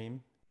live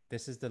stream.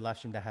 This is the live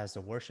stream that has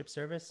the worship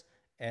service.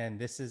 And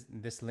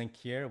this link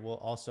here will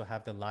also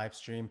have the live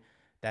stream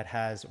that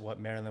has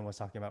what Marilyn was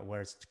talking about, where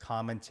it's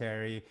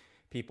commentary,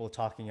 people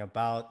talking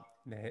about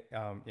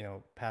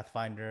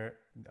Pathfinder,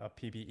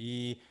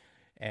 PBE,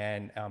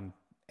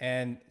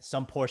 and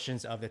some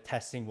portions of the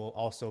testing will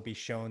also be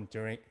shown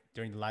during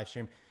the live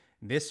stream.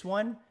 This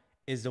one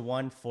is the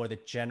one for the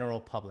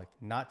general public,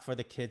 not for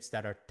the kids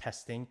that are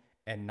testing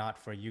and not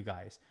for you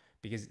guys,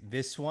 because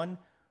this one,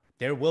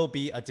 there will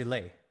be a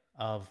delay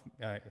of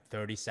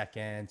 30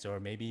 seconds or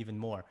maybe even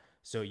more.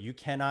 So you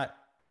cannot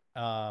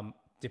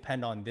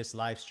depend on this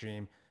live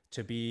stream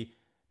to be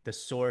the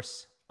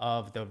source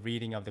of the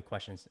reading of the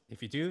questions.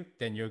 If you do,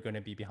 then you're going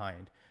to be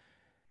behind.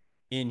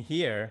 In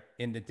here,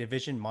 in the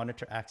division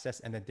monitor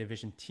access and the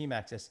division team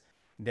access,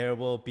 there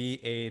will be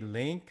a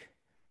link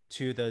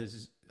to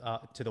the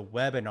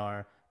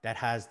webinar that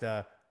has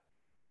the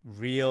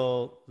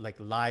real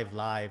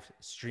live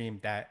stream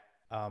that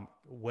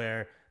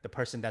where the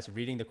person that's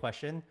reading the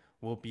question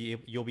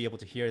you'll be able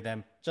to hear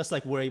them just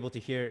like we're able to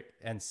hear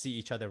and see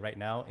each other right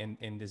now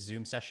in the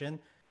Zoom session.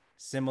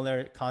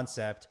 Similar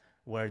concept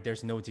where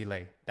there's no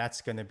delay. That's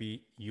going to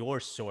be your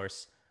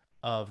source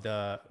of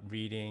the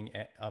reading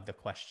of the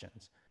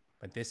questions.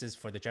 But this is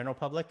for the general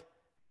public.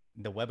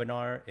 The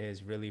webinar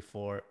is really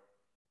for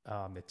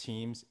the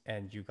teams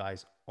and you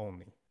guys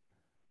only.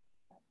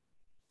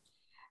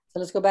 So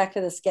let's go back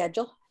to the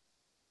schedule.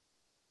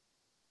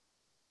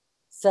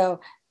 So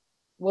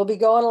we'll be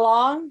going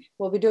along.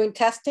 We'll be doing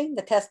testing.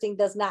 The testing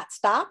does not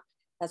stop.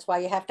 That's why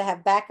you have to have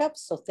backups.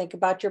 So think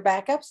about your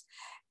backups.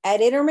 At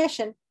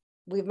intermission,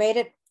 we've made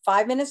it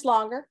 5 minutes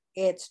longer.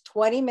 It's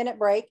 20-minute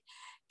break,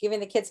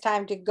 giving the kids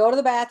time to go to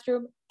the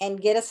bathroom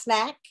and get a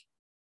snack.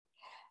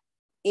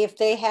 If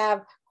they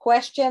have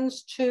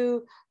questions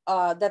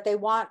that they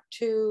want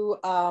to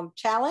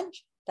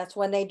challenge, that's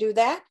when they do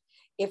that.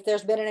 If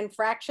there's been an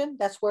infraction,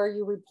 that's where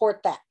you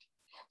report that.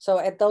 So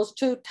at those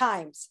 2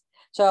 times.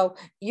 So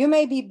you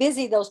may be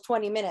busy those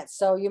 20 minutes.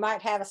 So you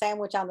might have a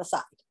sandwich on the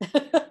side.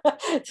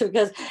 So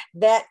because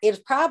that is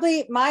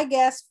probably my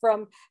guess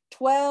from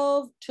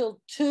 12 till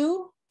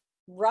 2,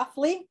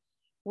 roughly,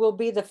 will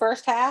be the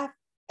first half.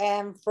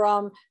 And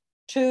from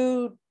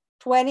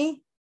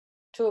 2:20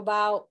 to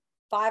about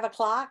 5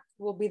 o'clock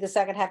will be the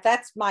second half.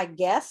 That's my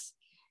guess.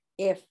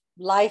 If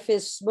life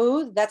is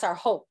smooth, that's our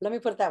hope. Let me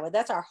put it that way.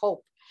 That's our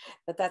hope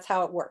that that's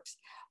how it works.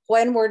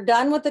 When we're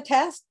done with the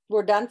test,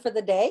 we're done for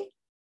the day.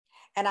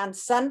 And on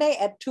Sunday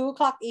at 2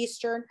 o'clock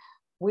Eastern,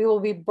 we will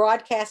be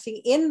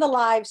broadcasting in the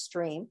live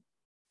stream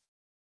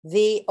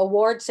the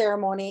award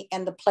ceremony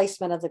and the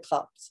placement of the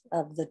clubs,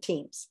 of the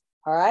teams.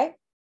 All right.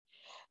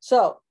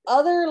 So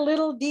other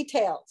little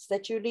details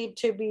that you need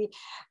to be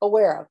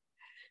aware of.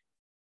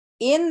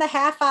 In the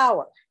half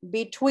hour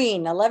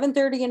between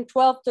 11:30 and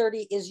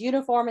 12:30 is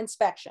uniform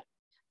inspection,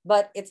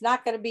 but it's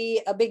not going to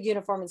be a big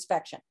uniform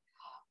inspection.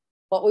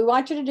 What we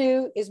want you to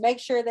do is make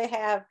sure they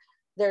have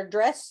their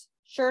dress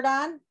shirt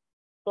on,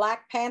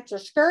 black pants or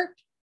skirt,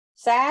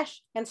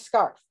 sash, and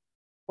scarf.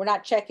 We're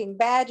not checking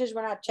badges.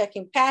 We're not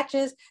checking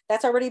patches.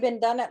 That's already been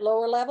done at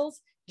lower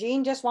levels.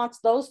 Jean just wants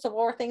those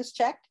 4 things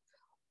checked.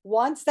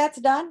 Once that's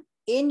done,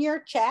 in your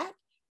chat,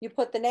 you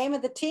put the name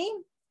of the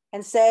team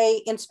and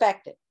say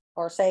inspected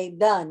or say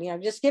done.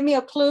 Just give me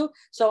a clue.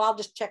 So I'll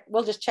just check.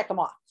 We'll just check them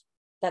off.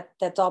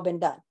 That's all been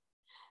done.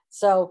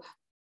 So,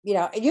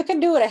 you can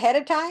do it ahead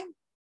of time.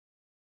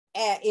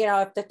 And,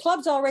 if the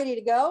club's all ready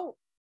to go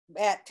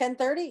at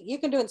 10:30, you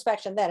can do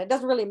inspection then. It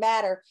doesn't really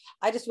matter.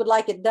 I just would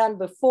like it done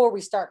before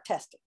we start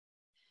testing,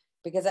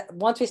 because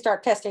once we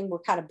start testing, we're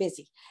kind of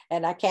busy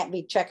and I can't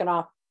be checking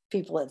off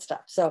people and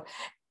stuff. So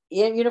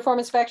uniform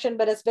inspection,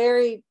 but it's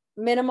very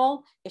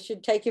minimal. It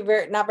should take you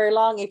not very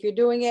long. If you're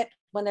doing it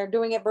when they're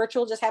doing it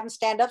virtual, just have them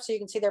stand up so you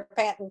can see their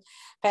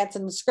pants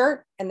and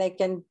skirt, and they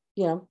can,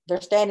 you know,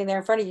 they're standing there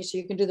in front of you so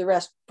you can do the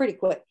rest pretty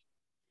quick.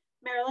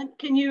 Marilyn,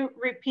 can you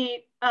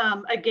repeat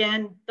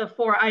again the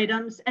 4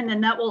 items? And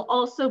then that will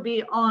also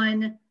be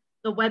on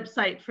the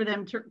website for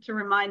them to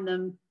remind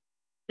them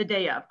the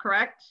day of,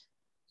 correct?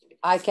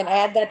 I can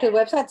add that to the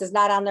website. It's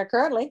not on there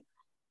currently.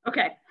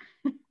 Okay.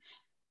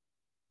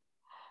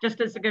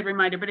 Just as a good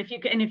reminder, but if you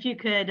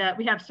could,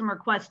 we have some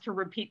requests to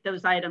repeat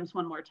those items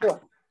one more time.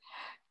 Sure.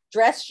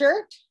 Dress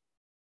shirt,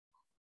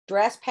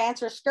 dress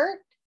pants or skirt,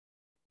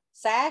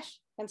 sash,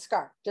 and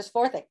scarf. Just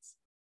 4 things,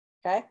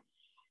 okay?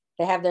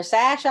 They have their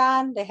sash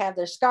on, they have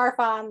their scarf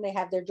on, they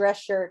have their dress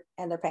shirt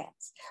and their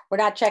pants. We're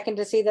not checking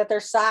to see that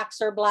their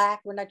socks are black.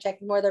 We're not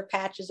checking where their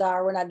patches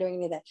are. We're not doing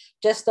any of that.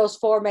 Just those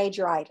 4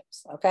 major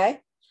items,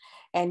 okay?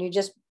 And you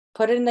just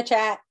put it in the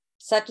chat,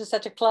 such and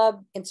such a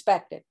club,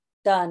 inspected,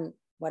 done,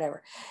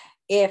 whatever.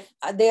 If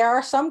there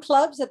are some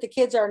clubs that the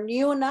kids are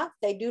new enough,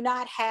 they do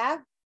not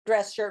have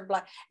dress shirt,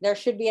 black, there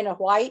should be in a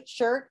white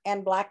shirt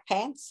and black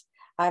pants.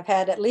 I've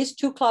had at least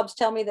 2 clubs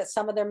tell me that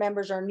some of their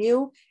members are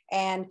new,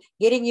 and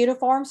getting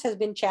uniforms has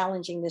been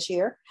challenging this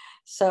year.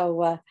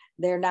 So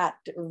they're not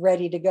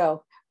ready to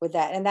go with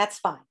that. And that's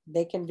fine.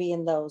 They can be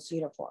in those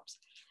uniforms.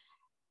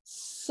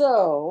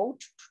 So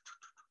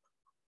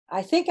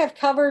I think I've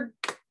covered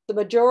the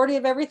majority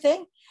of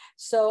everything.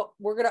 So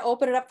we're going to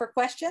open it up for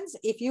questions.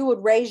 If you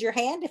would raise your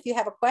hand if you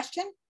have a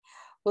question,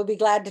 we'll be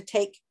glad to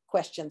take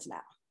questions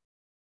now.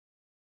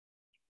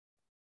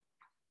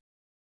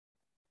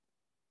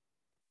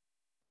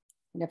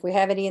 And if we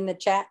have any in the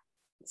chat,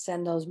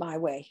 send those my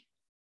way.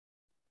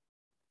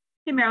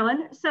 Hey,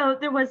 Marilyn. So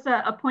there was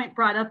a point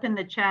brought up in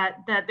the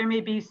chat that there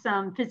may be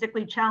some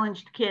physically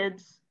challenged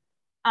kids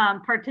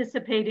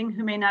participating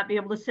who may not be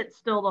able to sit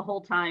still the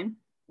whole time.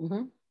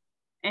 Mm-hmm.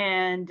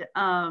 And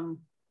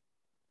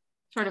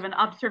sort of an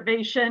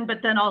observation,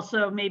 but then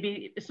also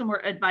maybe some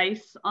more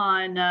advice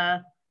on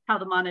how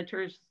the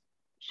monitors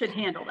should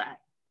handle that.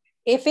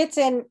 If it's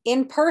an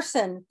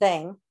in-person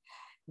thing,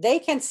 they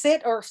can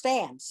sit or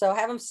stand. So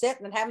have them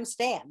sit and have them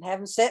stand, have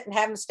them sit and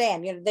have them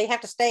stand. You know, they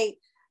have to stay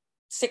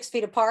 6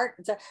 feet apart,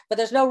 but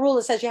there's no rule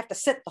that says you have to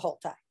sit the whole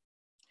time.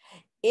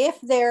 If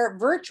they're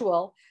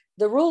virtual,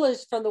 the rule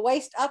is from the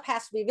waist up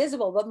has to be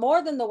visible, but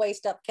more than the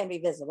waist up can be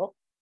visible.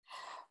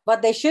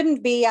 But they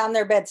shouldn't be on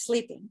their bed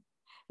sleeping,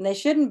 and they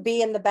shouldn't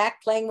be in the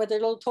back playing with their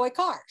little toy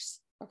cars.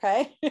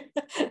 Okay.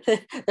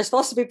 They're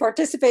supposed to be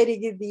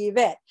participating in the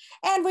event.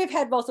 And we've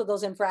had both of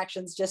those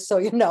infractions, just so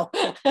you know.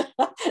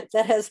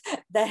 that has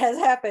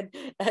happened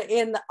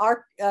in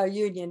our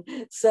union.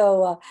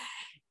 So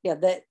yeah,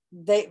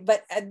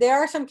 but there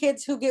are some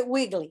kids who get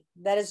wiggly.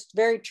 That is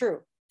very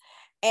true.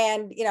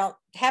 And, you know,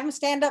 have them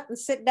stand up and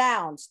sit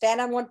down,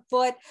 stand on one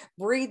foot,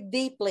 breathe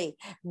deeply,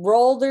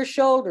 roll their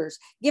shoulders,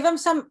 give them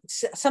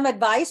some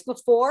advice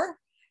before,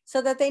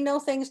 so that they know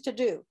things to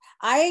do.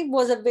 I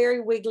was a very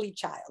wiggly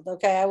child,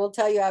 okay? I will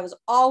tell you, I was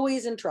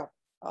always in trouble.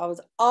 I was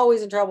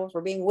always in trouble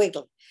for being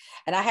wiggly.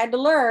 And I had to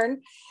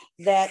learn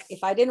that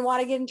if I didn't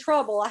want to get in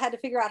trouble, I had to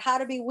figure out how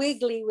to be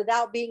wiggly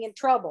without being in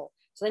trouble.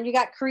 So then you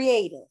got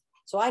creative.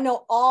 So I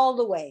know all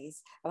the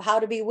ways of how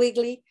to be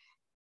wiggly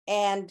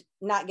and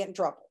not get in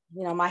trouble.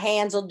 You know, my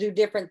hands will do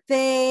different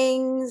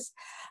things.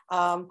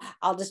 I'll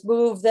just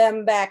move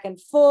them back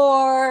and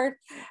forth.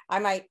 I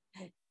might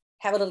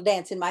have a little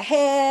dance in my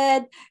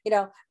head. You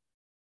know,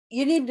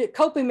 you need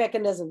coping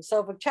mechanisms. So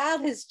if a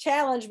child is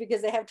challenged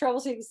because they have trouble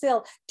sitting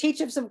still, teach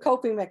them some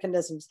coping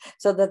mechanisms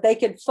so that they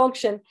can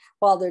function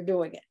while they're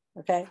doing it,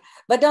 okay?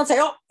 But don't say,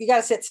 oh, you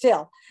gotta sit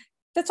still.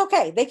 That's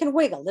okay, they can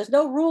wiggle. There's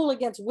no rule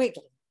against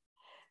wiggling.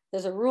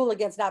 There's a rule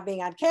against not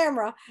being on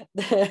camera.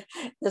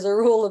 There's a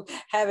rule of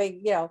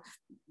having, you know,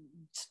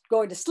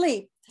 going to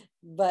sleep,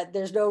 but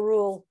there's no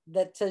rule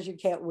that says you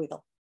can't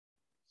wiggle.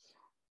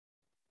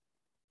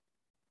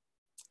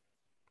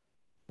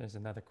 There's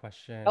another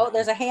question. Oh,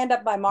 there's a hand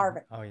up by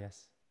Marvin. Oh,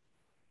 yes.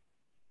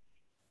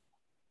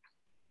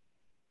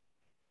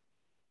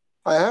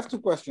 I have 2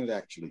 questions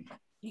actually.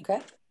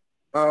 Okay.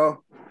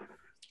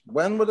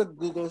 When will the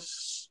Google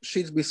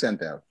Sheets be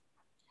sent out?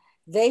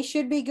 They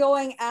should be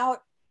going out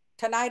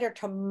tonight or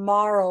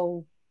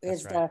tomorrow.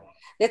 Is That's right.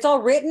 It's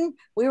all written.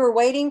 We were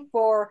waiting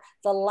for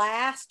the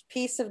last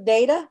piece of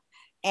data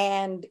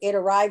and it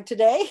arrived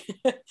today.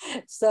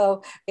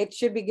 So it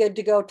should be good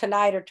to go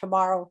tonight or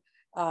tomorrow.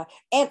 And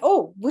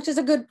oh, which is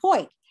a good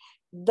point.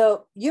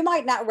 You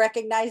might not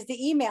recognize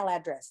the email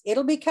address.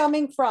 It'll be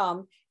coming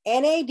from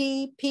NAD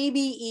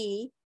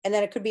PBE, and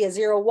then it could be a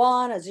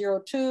 01, a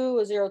 02,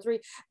 a 03,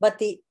 but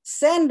the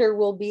sender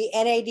will be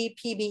NAD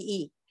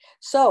PBE.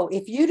 So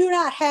if you do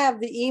not have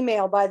the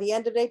email by the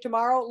end of the day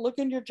tomorrow, look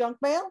in your junk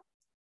mail.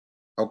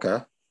 Okay.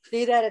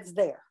 See that it's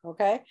there.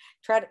 Okay.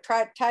 Try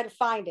to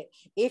find it.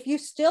 If you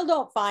still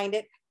don't find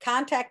it,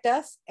 contact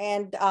us,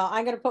 and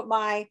I'm going to put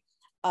my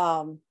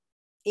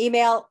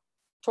email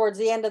towards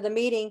the end of the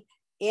meeting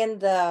in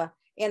the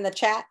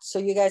chat, so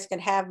you guys can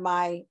have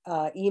my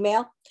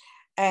email,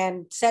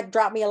 and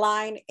drop me a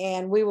line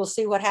and we will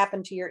see what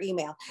happened to your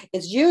email.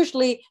 It's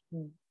usually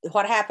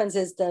what happens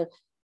is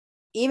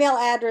email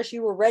address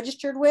you were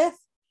registered with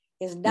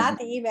is not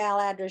the email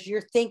address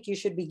you think you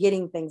should be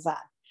getting things on,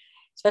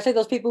 especially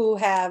those people who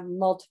have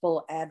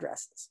multiple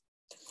addresses.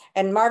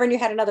 And Marvin, you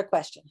had another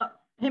question.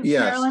 Hey,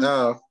 Yes.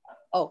 Marilyn?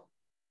 Oh,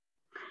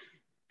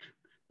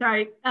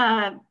 Sorry.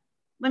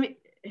 Let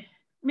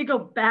me go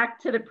back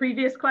to the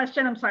previous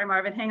question. I'm sorry,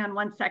 Marvin. Hang on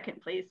 1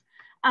 second, please.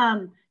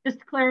 Just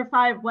to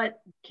clarify what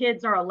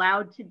kids are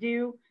allowed to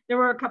do. There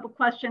were a couple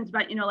questions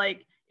about, you know,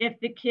 like if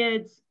the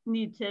kids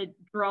need to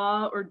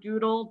draw or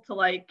doodle to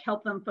like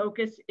help them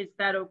focus, is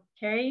that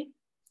okay?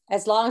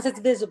 as long as it's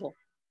visible.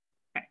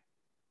 Okay.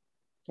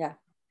 Yeah.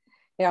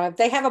 You know, if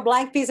they have a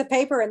blank piece of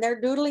paper and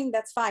they're doodling,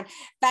 that's fine.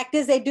 Fact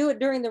is, they do it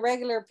during the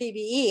regular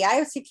PBE.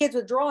 I see kids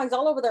with drawings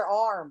all over their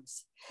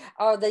arms.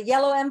 Or the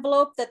yellow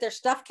envelope that their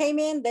stuff came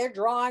in, they're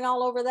drawing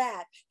all over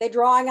that. They're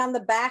drawing on the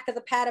back of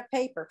the pad of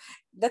paper.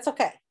 That's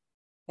okay,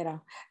 you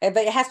know, but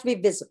it has to be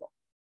visible.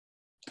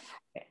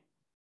 Okay,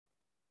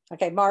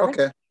 okay, Marvin.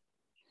 Okay.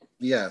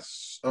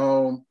 Yes.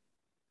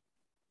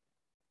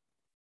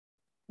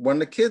 When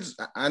the kids,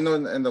 I know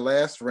in the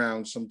last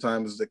round,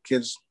 sometimes the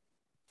kids,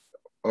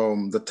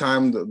 the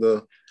time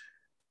the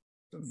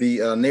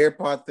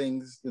Nearpod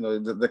things, you know,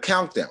 the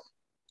countdown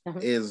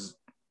is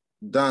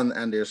done,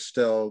 and they're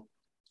still,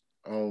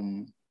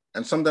 and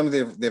sometimes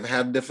they've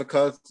had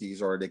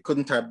difficulties, or they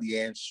couldn't type the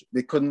answer.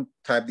 They couldn't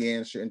type the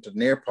answer into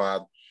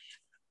Nearpod.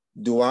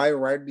 Do I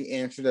write the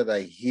answer that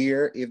I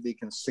hear if they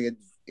can see it?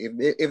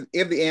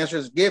 If the answer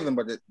is given,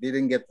 but they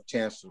didn't get the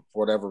chance to,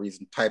 for whatever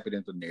reason, type it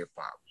into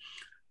Nearpod,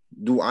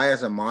 do I,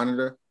 as a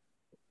monitor,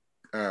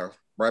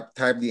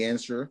 type the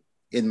answer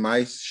in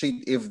my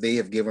sheet if they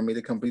have given me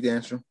the complete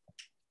answer?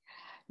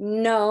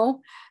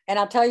 No, and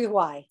I'll tell you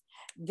why.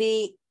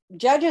 The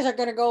judges are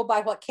going to go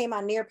by what came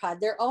on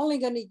Nearpod. They're only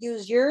going to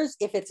use yours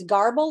if it's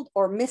garbled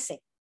or missing.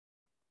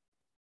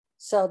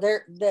 So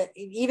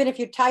even if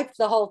you typed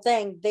the whole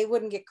thing, they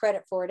wouldn't get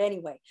credit for it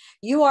anyway.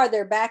 You are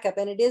their backup,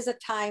 and it is a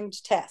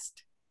timed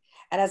test.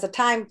 And as a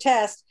timed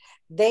test,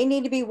 they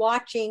need to be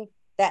watching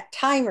that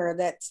timer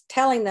that's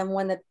telling them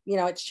when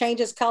it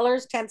changes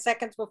colors 10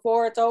 seconds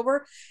before it's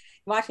over.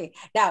 Watching.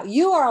 Now,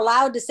 you are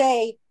allowed to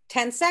say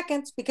 10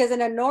 seconds because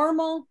in a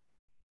normal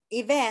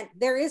event,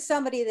 there is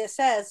somebody that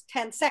says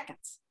 10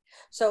 seconds.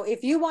 So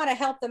if you want to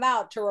help them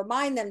out to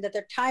remind them that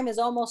their time is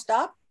almost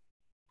up,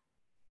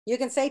 you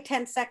can say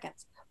 10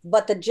 seconds.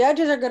 But the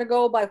judges are going to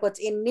go by what's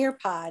in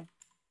Nearpod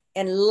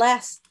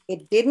unless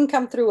it didn't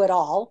come through at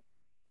all,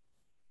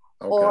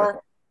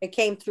 or it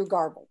came through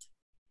garbled.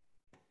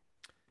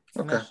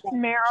 Okay.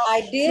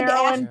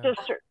 Marilyn,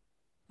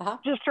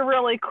 just a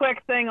really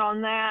quick thing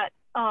on that.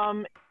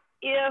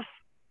 If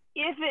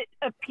it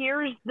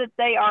appears that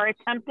they are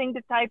attempting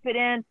to type it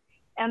in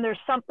and there's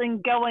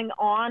something going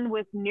on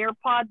with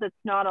Nearpod that's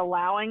not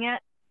allowing it,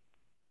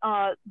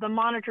 the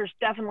monitors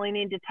definitely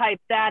need to type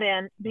that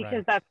in,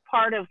 because that's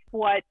part of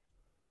what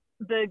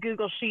the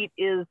Google Sheet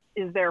is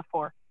there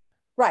for.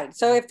 Right.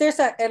 So if there's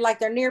like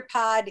their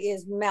Nearpod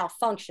is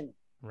malfunctioning.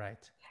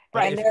 Right.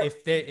 Right.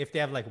 If they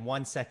have like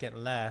 1 second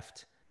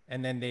left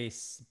and then they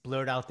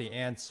blurt out the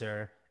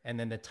answer and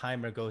then the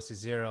timer goes to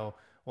 0,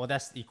 well,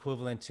 that's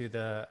equivalent to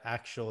the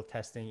actual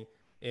testing.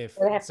 If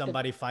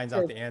somebody finds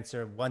out the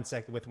answer 1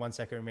 second with 1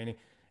 second remaining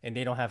and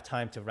they don't have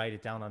time to write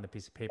it down on the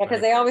piece of paper. Because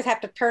they always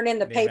have to turn in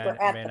the paper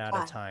at the time.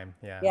 Out of time.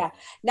 Yeah. Yeah.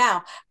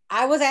 Now,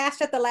 I was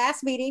asked at the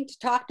last meeting to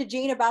talk to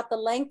Gene about the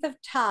length of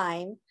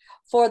time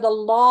for the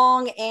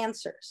long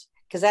answers,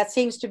 because that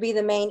seems to be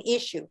the main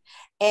issue.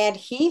 And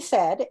he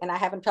said, and I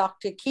haven't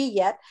talked to Key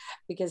yet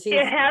because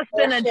it has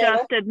been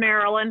adjusted,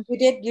 Marilyn.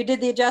 You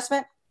did the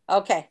adjustment?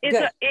 Okay,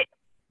 good.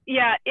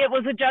 It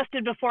was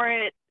adjusted before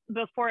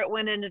it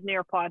went into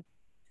Nearpod.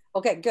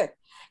 Okay, good.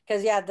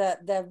 Because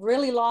the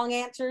really long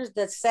answers,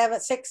 the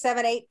 6,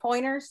 7, 8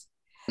 pointers,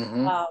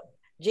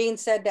 Gene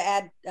said to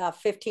add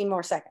 15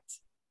 more seconds.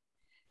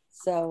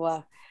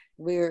 So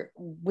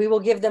we will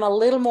give them a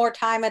little more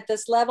time at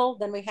this level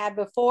than we had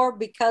before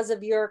because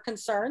of your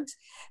concerns.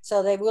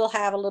 So they will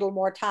have a little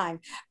more time.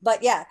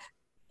 But yeah,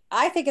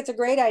 I think it's a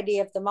great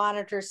idea if the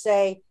monitors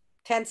say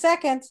 10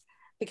 seconds,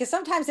 because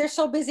sometimes they're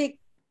so busy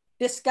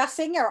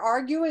discussing or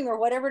arguing or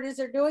whatever it is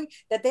they're doing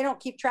that they don't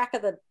keep track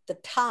of the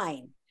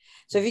time.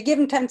 So if you give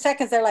them 10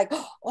 seconds, they're like,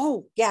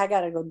 oh yeah, I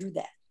got to go do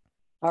that.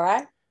 All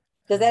right.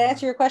 Does that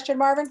answer your question,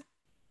 Marvin?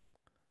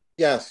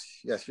 Yes,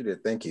 you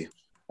did. Thank you.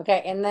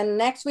 Okay. And then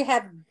next we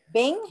have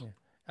Bing.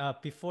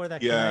 Before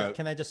that,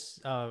 can I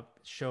just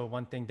show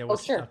one thing? There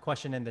was a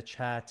question in the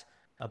chat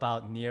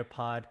about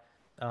Nearpod.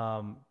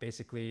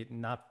 Basically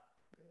not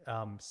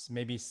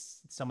maybe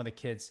some of the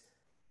kids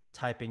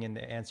typing in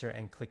the answer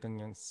and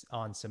clicking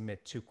on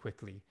submit too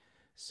quickly.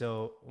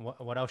 So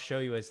what I'll show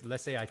you is,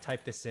 let's say I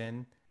type this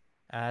in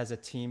as a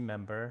team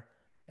member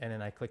and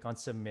then I click on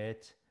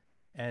submit,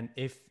 and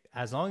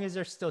as long as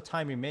there's still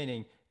time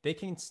remaining, they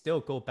can still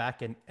go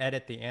back and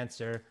edit the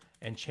answer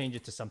and change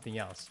it to something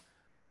else.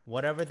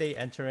 Whatever they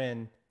enter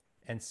in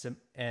and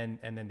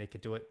then they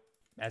could do it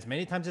as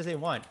many times as they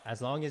want,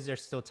 as long as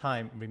there's still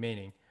time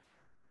remaining.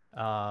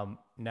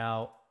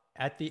 Now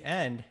at the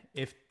end,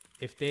 if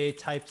if they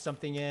type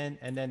something in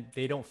and then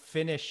they don't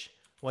finish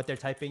what they're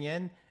typing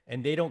in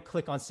and they don't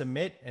click on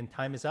submit and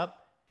time is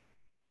up,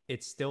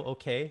 it's still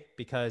okay,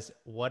 because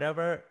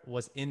whatever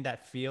was in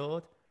that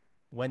field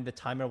when the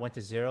timer went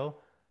to 0,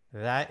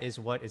 that is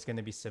what is going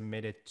to be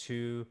submitted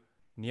to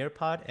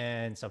Nearpod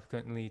and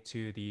subsequently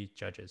to the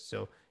judges.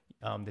 So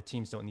the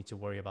teams don't need to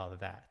worry about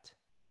that.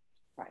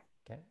 Right.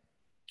 Okay.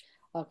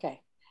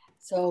 Okay.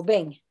 So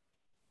Bing.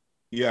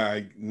 Yeah,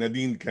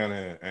 Nadine kind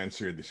of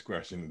answered this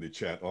question in the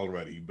chat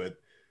already, but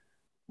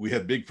we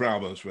had big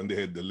problems when they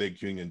had the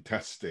Lake Union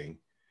testing.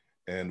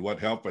 And what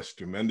helped us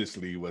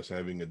tremendously was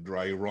having a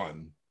dry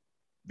run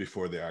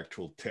before the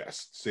actual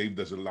test. Saved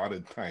us a lot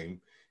of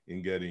time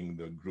in getting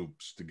the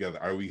groups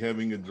together. Are we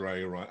having a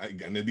dry run?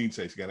 Nadine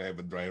says he's going to have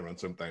a dry run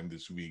sometime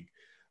this week.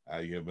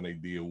 You have an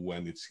idea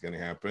when it's going to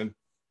happen?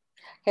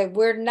 Okay,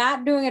 we're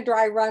not doing a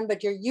dry run,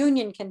 but your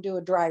union can do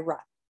a dry run.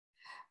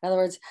 In other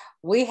words,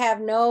 we have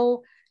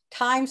no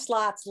time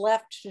slots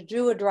left to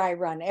do a dry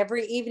run.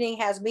 Every evening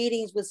has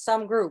meetings with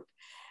some group.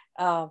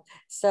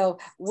 So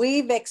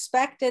we've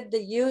expected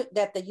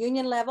that the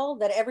union level,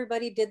 that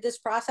everybody did this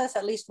process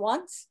at least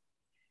once,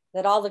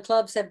 that all the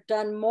clubs have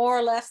done more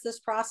or less this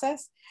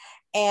process.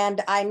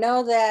 And I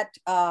know that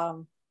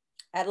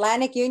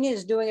Atlantic Union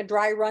is doing a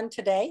dry run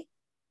today.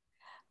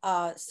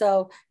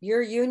 So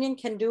your union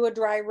can do a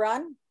dry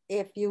run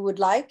if you would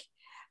like,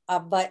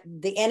 but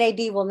the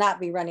NAD will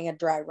not be running a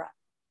dry run.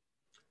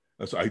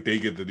 So I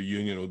take it that the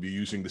union will be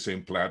using the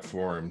same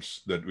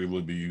platforms that we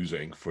will be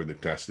using for the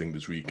testing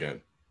this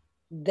weekend.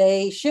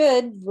 They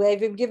should. They've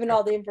been given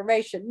all the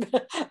information,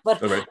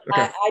 but right.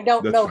 Okay. I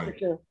don't That's know fine. for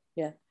sure.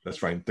 Yeah. That's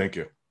fine. Thank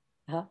you.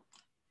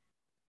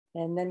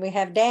 And then we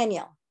have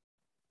Daniel.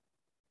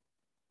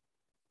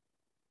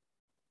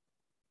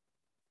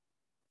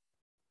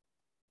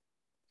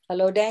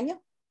 Hello,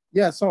 Daniel.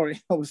 Yeah,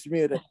 sorry, I was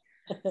muted.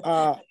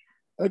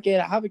 Okay,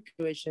 I have a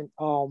question.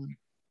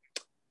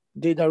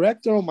 The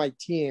director of my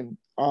team,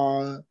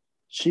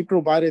 she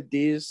provided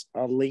this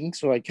link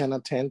so I can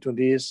attend to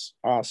this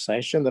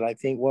session that I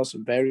think was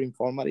very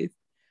informative.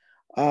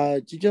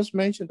 You just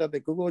mentioned that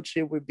the Google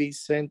Sheet will be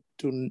sent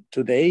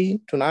today,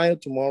 tonight, or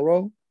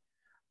tomorrow.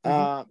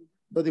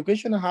 But the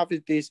question I have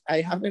is this: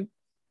 I haven't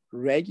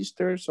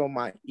registered, so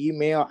my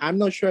email, I'm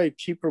not sure if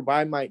she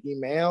provided my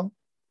email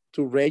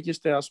to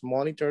register as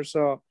monitor.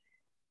 So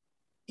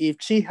if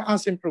she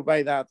hasn't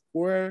provided that,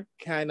 where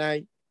can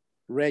I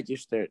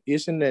register?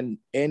 Isn't an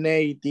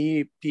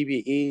NAD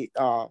PBE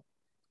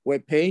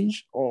webpage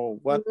or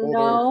what?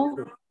 No,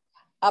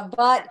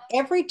 but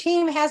every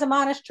team has a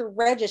monitor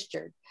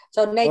registered.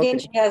 So Nadine,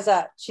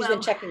 okay. She's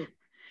been checking.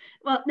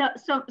 Well, no,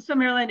 so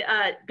Marilyn,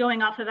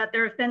 going off of that,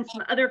 there have been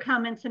some other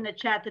comments in the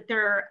chat that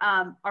there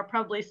are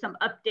probably some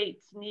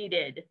updates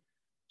needed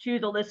to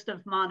the list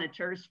of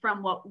monitors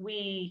from what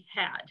we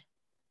had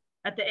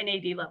at the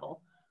NAD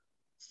level.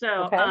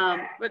 So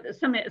okay. But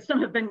some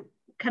have been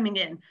coming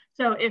in.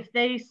 So if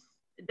the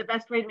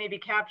best way to maybe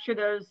capture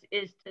those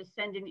is to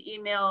send an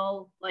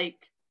email like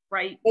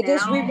right now.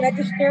 Just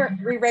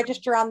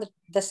re-register on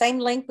the same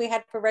link we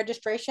had for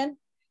registration.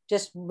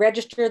 Just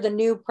register the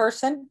new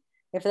person.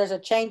 If there's a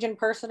change in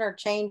person or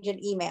change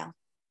in email,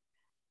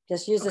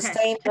 just use the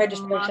same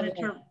registration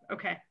link.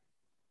 Okay.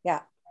 Yeah.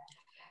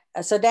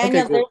 So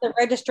Daniel, there's a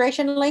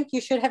registration link you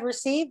should have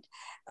received,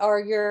 or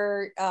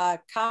your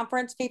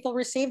conference people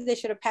received. They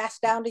should have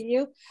passed down to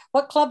you.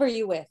 What club are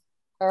you with,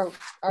 or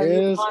are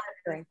you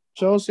monitoring?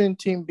 Chosen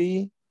Team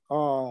B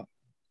in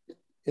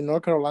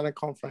North Carolina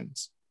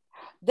Conference.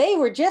 They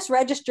were just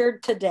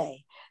registered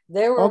today.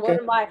 They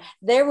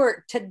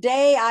were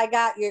today I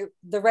got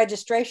the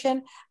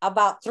registration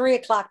about 3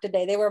 o'clock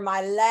today. They were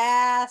my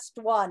last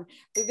one.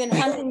 We've been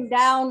hunting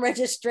down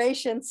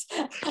registrations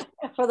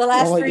for the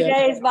last 3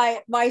 days.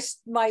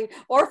 My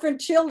orphan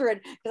children,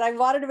 because I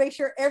wanted to make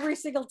sure every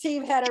single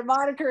team had a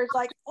monitor. It's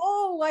like,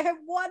 oh, I have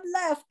one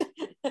left.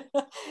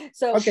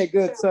 So okay,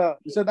 good. So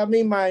that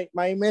means my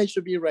email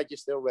should be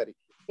registered already.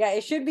 Yeah,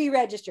 it should be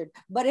registered.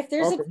 But if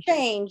there's a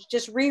change,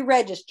 just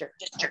re-register.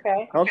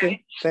 Okay.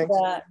 Okay. Thanks.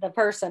 The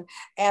person,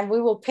 and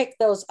we will pick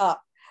those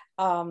up.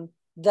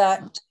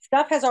 The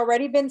stuff has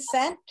already been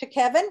sent to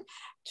Kevin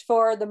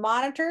for the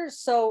monitors,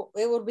 so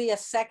it will be a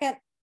second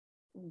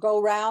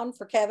go round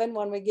for Kevin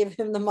when we give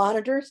him the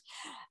monitors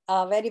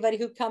of anybody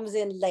who comes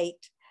in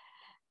late.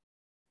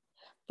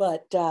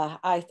 But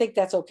I think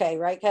that's okay,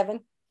 right,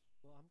 Kevin?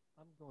 Well,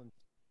 I'm going.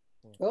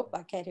 Oh,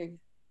 I can't hear you.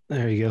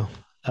 There you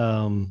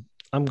go.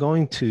 I'm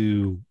going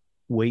to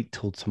wait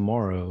till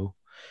tomorrow.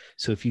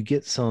 So if you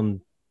get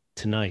some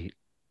tonight,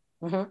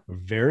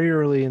 very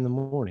early in the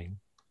morning,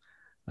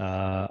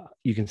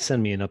 you can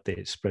send me an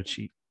updated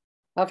spreadsheet.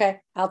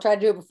 Okay, I'll try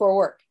to do it before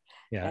work.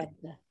 Yeah.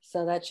 And,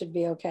 so that should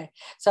be okay.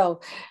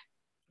 So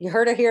you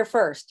heard it here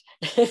first.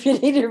 If you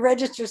need to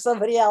register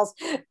somebody else,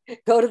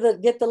 get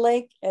the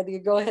link and you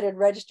go ahead and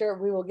register.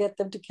 We will get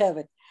them to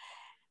Kevin.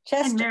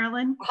 Chester. And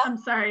Marilyn, I'm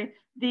sorry.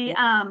 The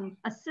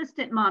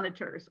assistant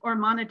monitors or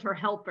monitor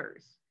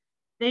helpers,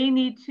 they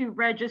need to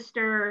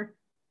register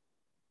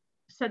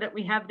so that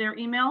we have their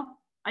email,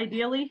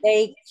 ideally?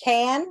 They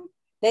can.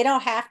 They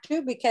don't have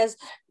to, because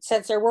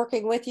since they're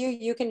working with you,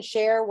 you can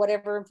share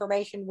whatever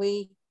information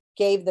we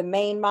gave the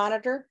main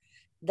monitor,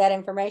 that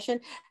information.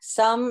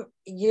 Some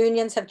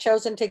unions have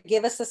chosen to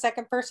give us a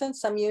second person.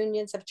 Some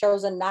unions have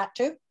chosen not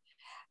to.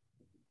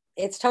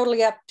 It's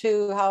totally up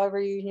to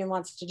however your union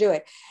wants to do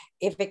it.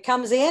 If it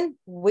comes in,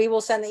 we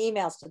will send the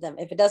emails to them.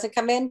 If it doesn't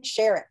come in,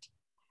 share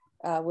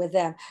it with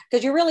them.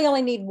 Because you really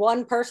only need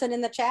one person in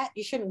the chat.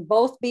 You shouldn't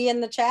both be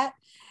in the chat.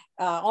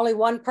 Only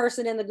one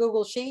person in the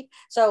Google Sheet.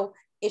 So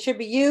it should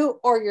be you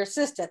or your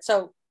assistant.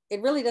 So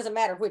it really doesn't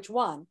matter which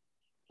one.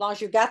 As long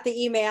as you've got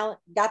the email,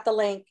 got the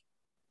link,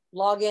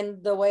 log in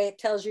the way it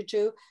tells you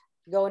to,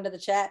 go into the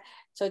chat.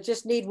 So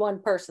just need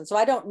one person. So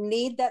I don't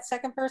need that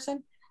second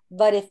person,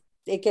 but if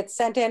it gets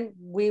sent in,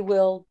 we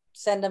will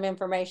send them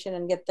information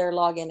and get their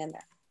login in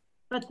there.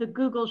 But the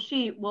Google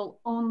Sheet will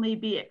only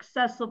be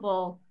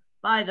accessible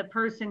by the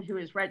person who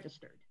is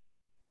registered,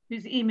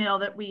 whose email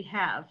that we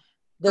have.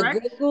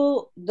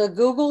 The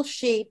Google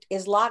Sheet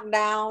is locked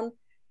down,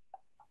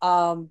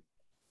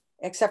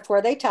 except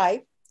where they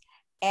type,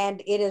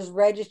 and it is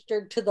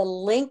registered to the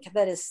link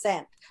that is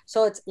sent.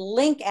 So it's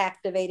link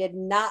activated,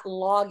 not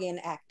login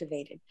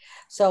activated.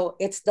 So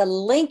it's the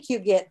link you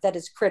get that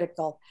is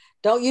critical.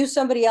 Don't use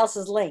somebody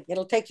else's link.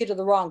 It'll take you to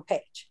the wrong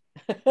page.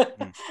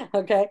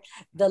 Okay.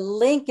 The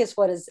link is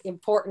what is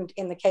important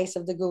in the case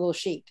of the Google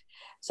Sheet.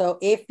 So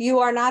if you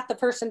are not the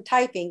person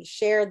typing,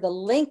 share the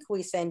link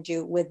we send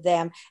you with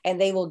them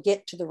and they will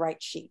get to the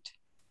right sheet.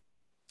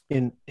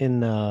 In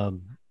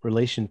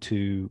relation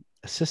to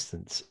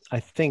assistants, I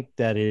think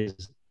that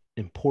is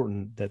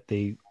important that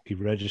they be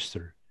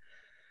registered.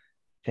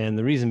 And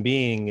the reason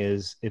being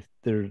is if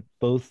they're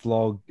both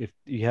logged, if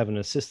you have an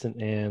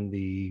assistant and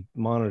the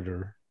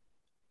monitor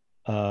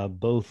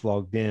both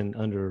logged in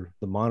under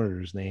the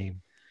monitor's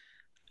name,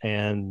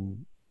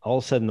 and all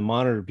of a sudden the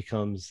monitor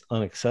becomes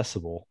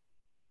inaccessible,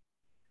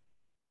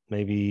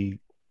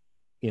 maybe,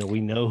 we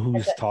know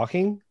who's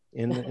talking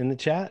in the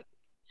chat.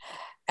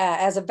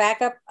 As a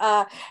backup,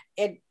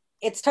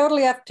 it's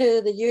totally up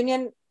to the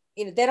union.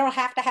 They don't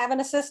have to have an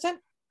assistant.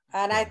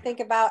 And I think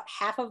about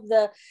half of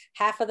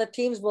the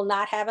teams will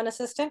not have an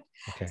assistant.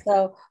 Okay.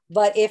 So,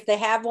 but if they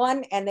have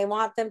one and they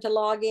want them to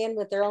log in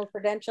with their own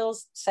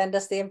credentials, send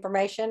us the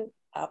information.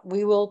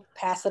 We will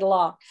pass it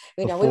along.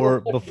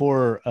 Before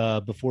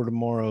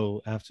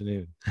tomorrow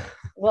afternoon.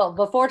 Well,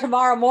 before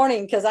tomorrow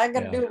morning, because I'm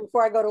going to do it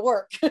before I go to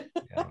work.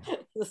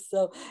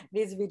 So it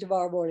needs to be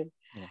tomorrow morning.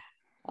 Yeah.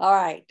 All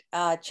right,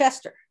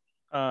 Chester.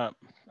 Hi,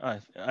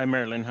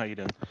 Marilyn. How you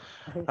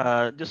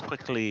doing? Just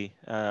quickly,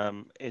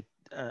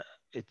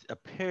 it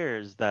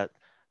appears that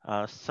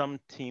some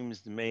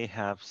teams may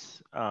have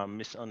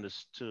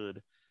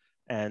misunderstood,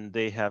 and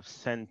they have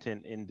sent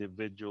in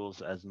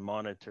individuals as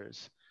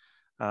monitors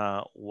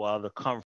while the conference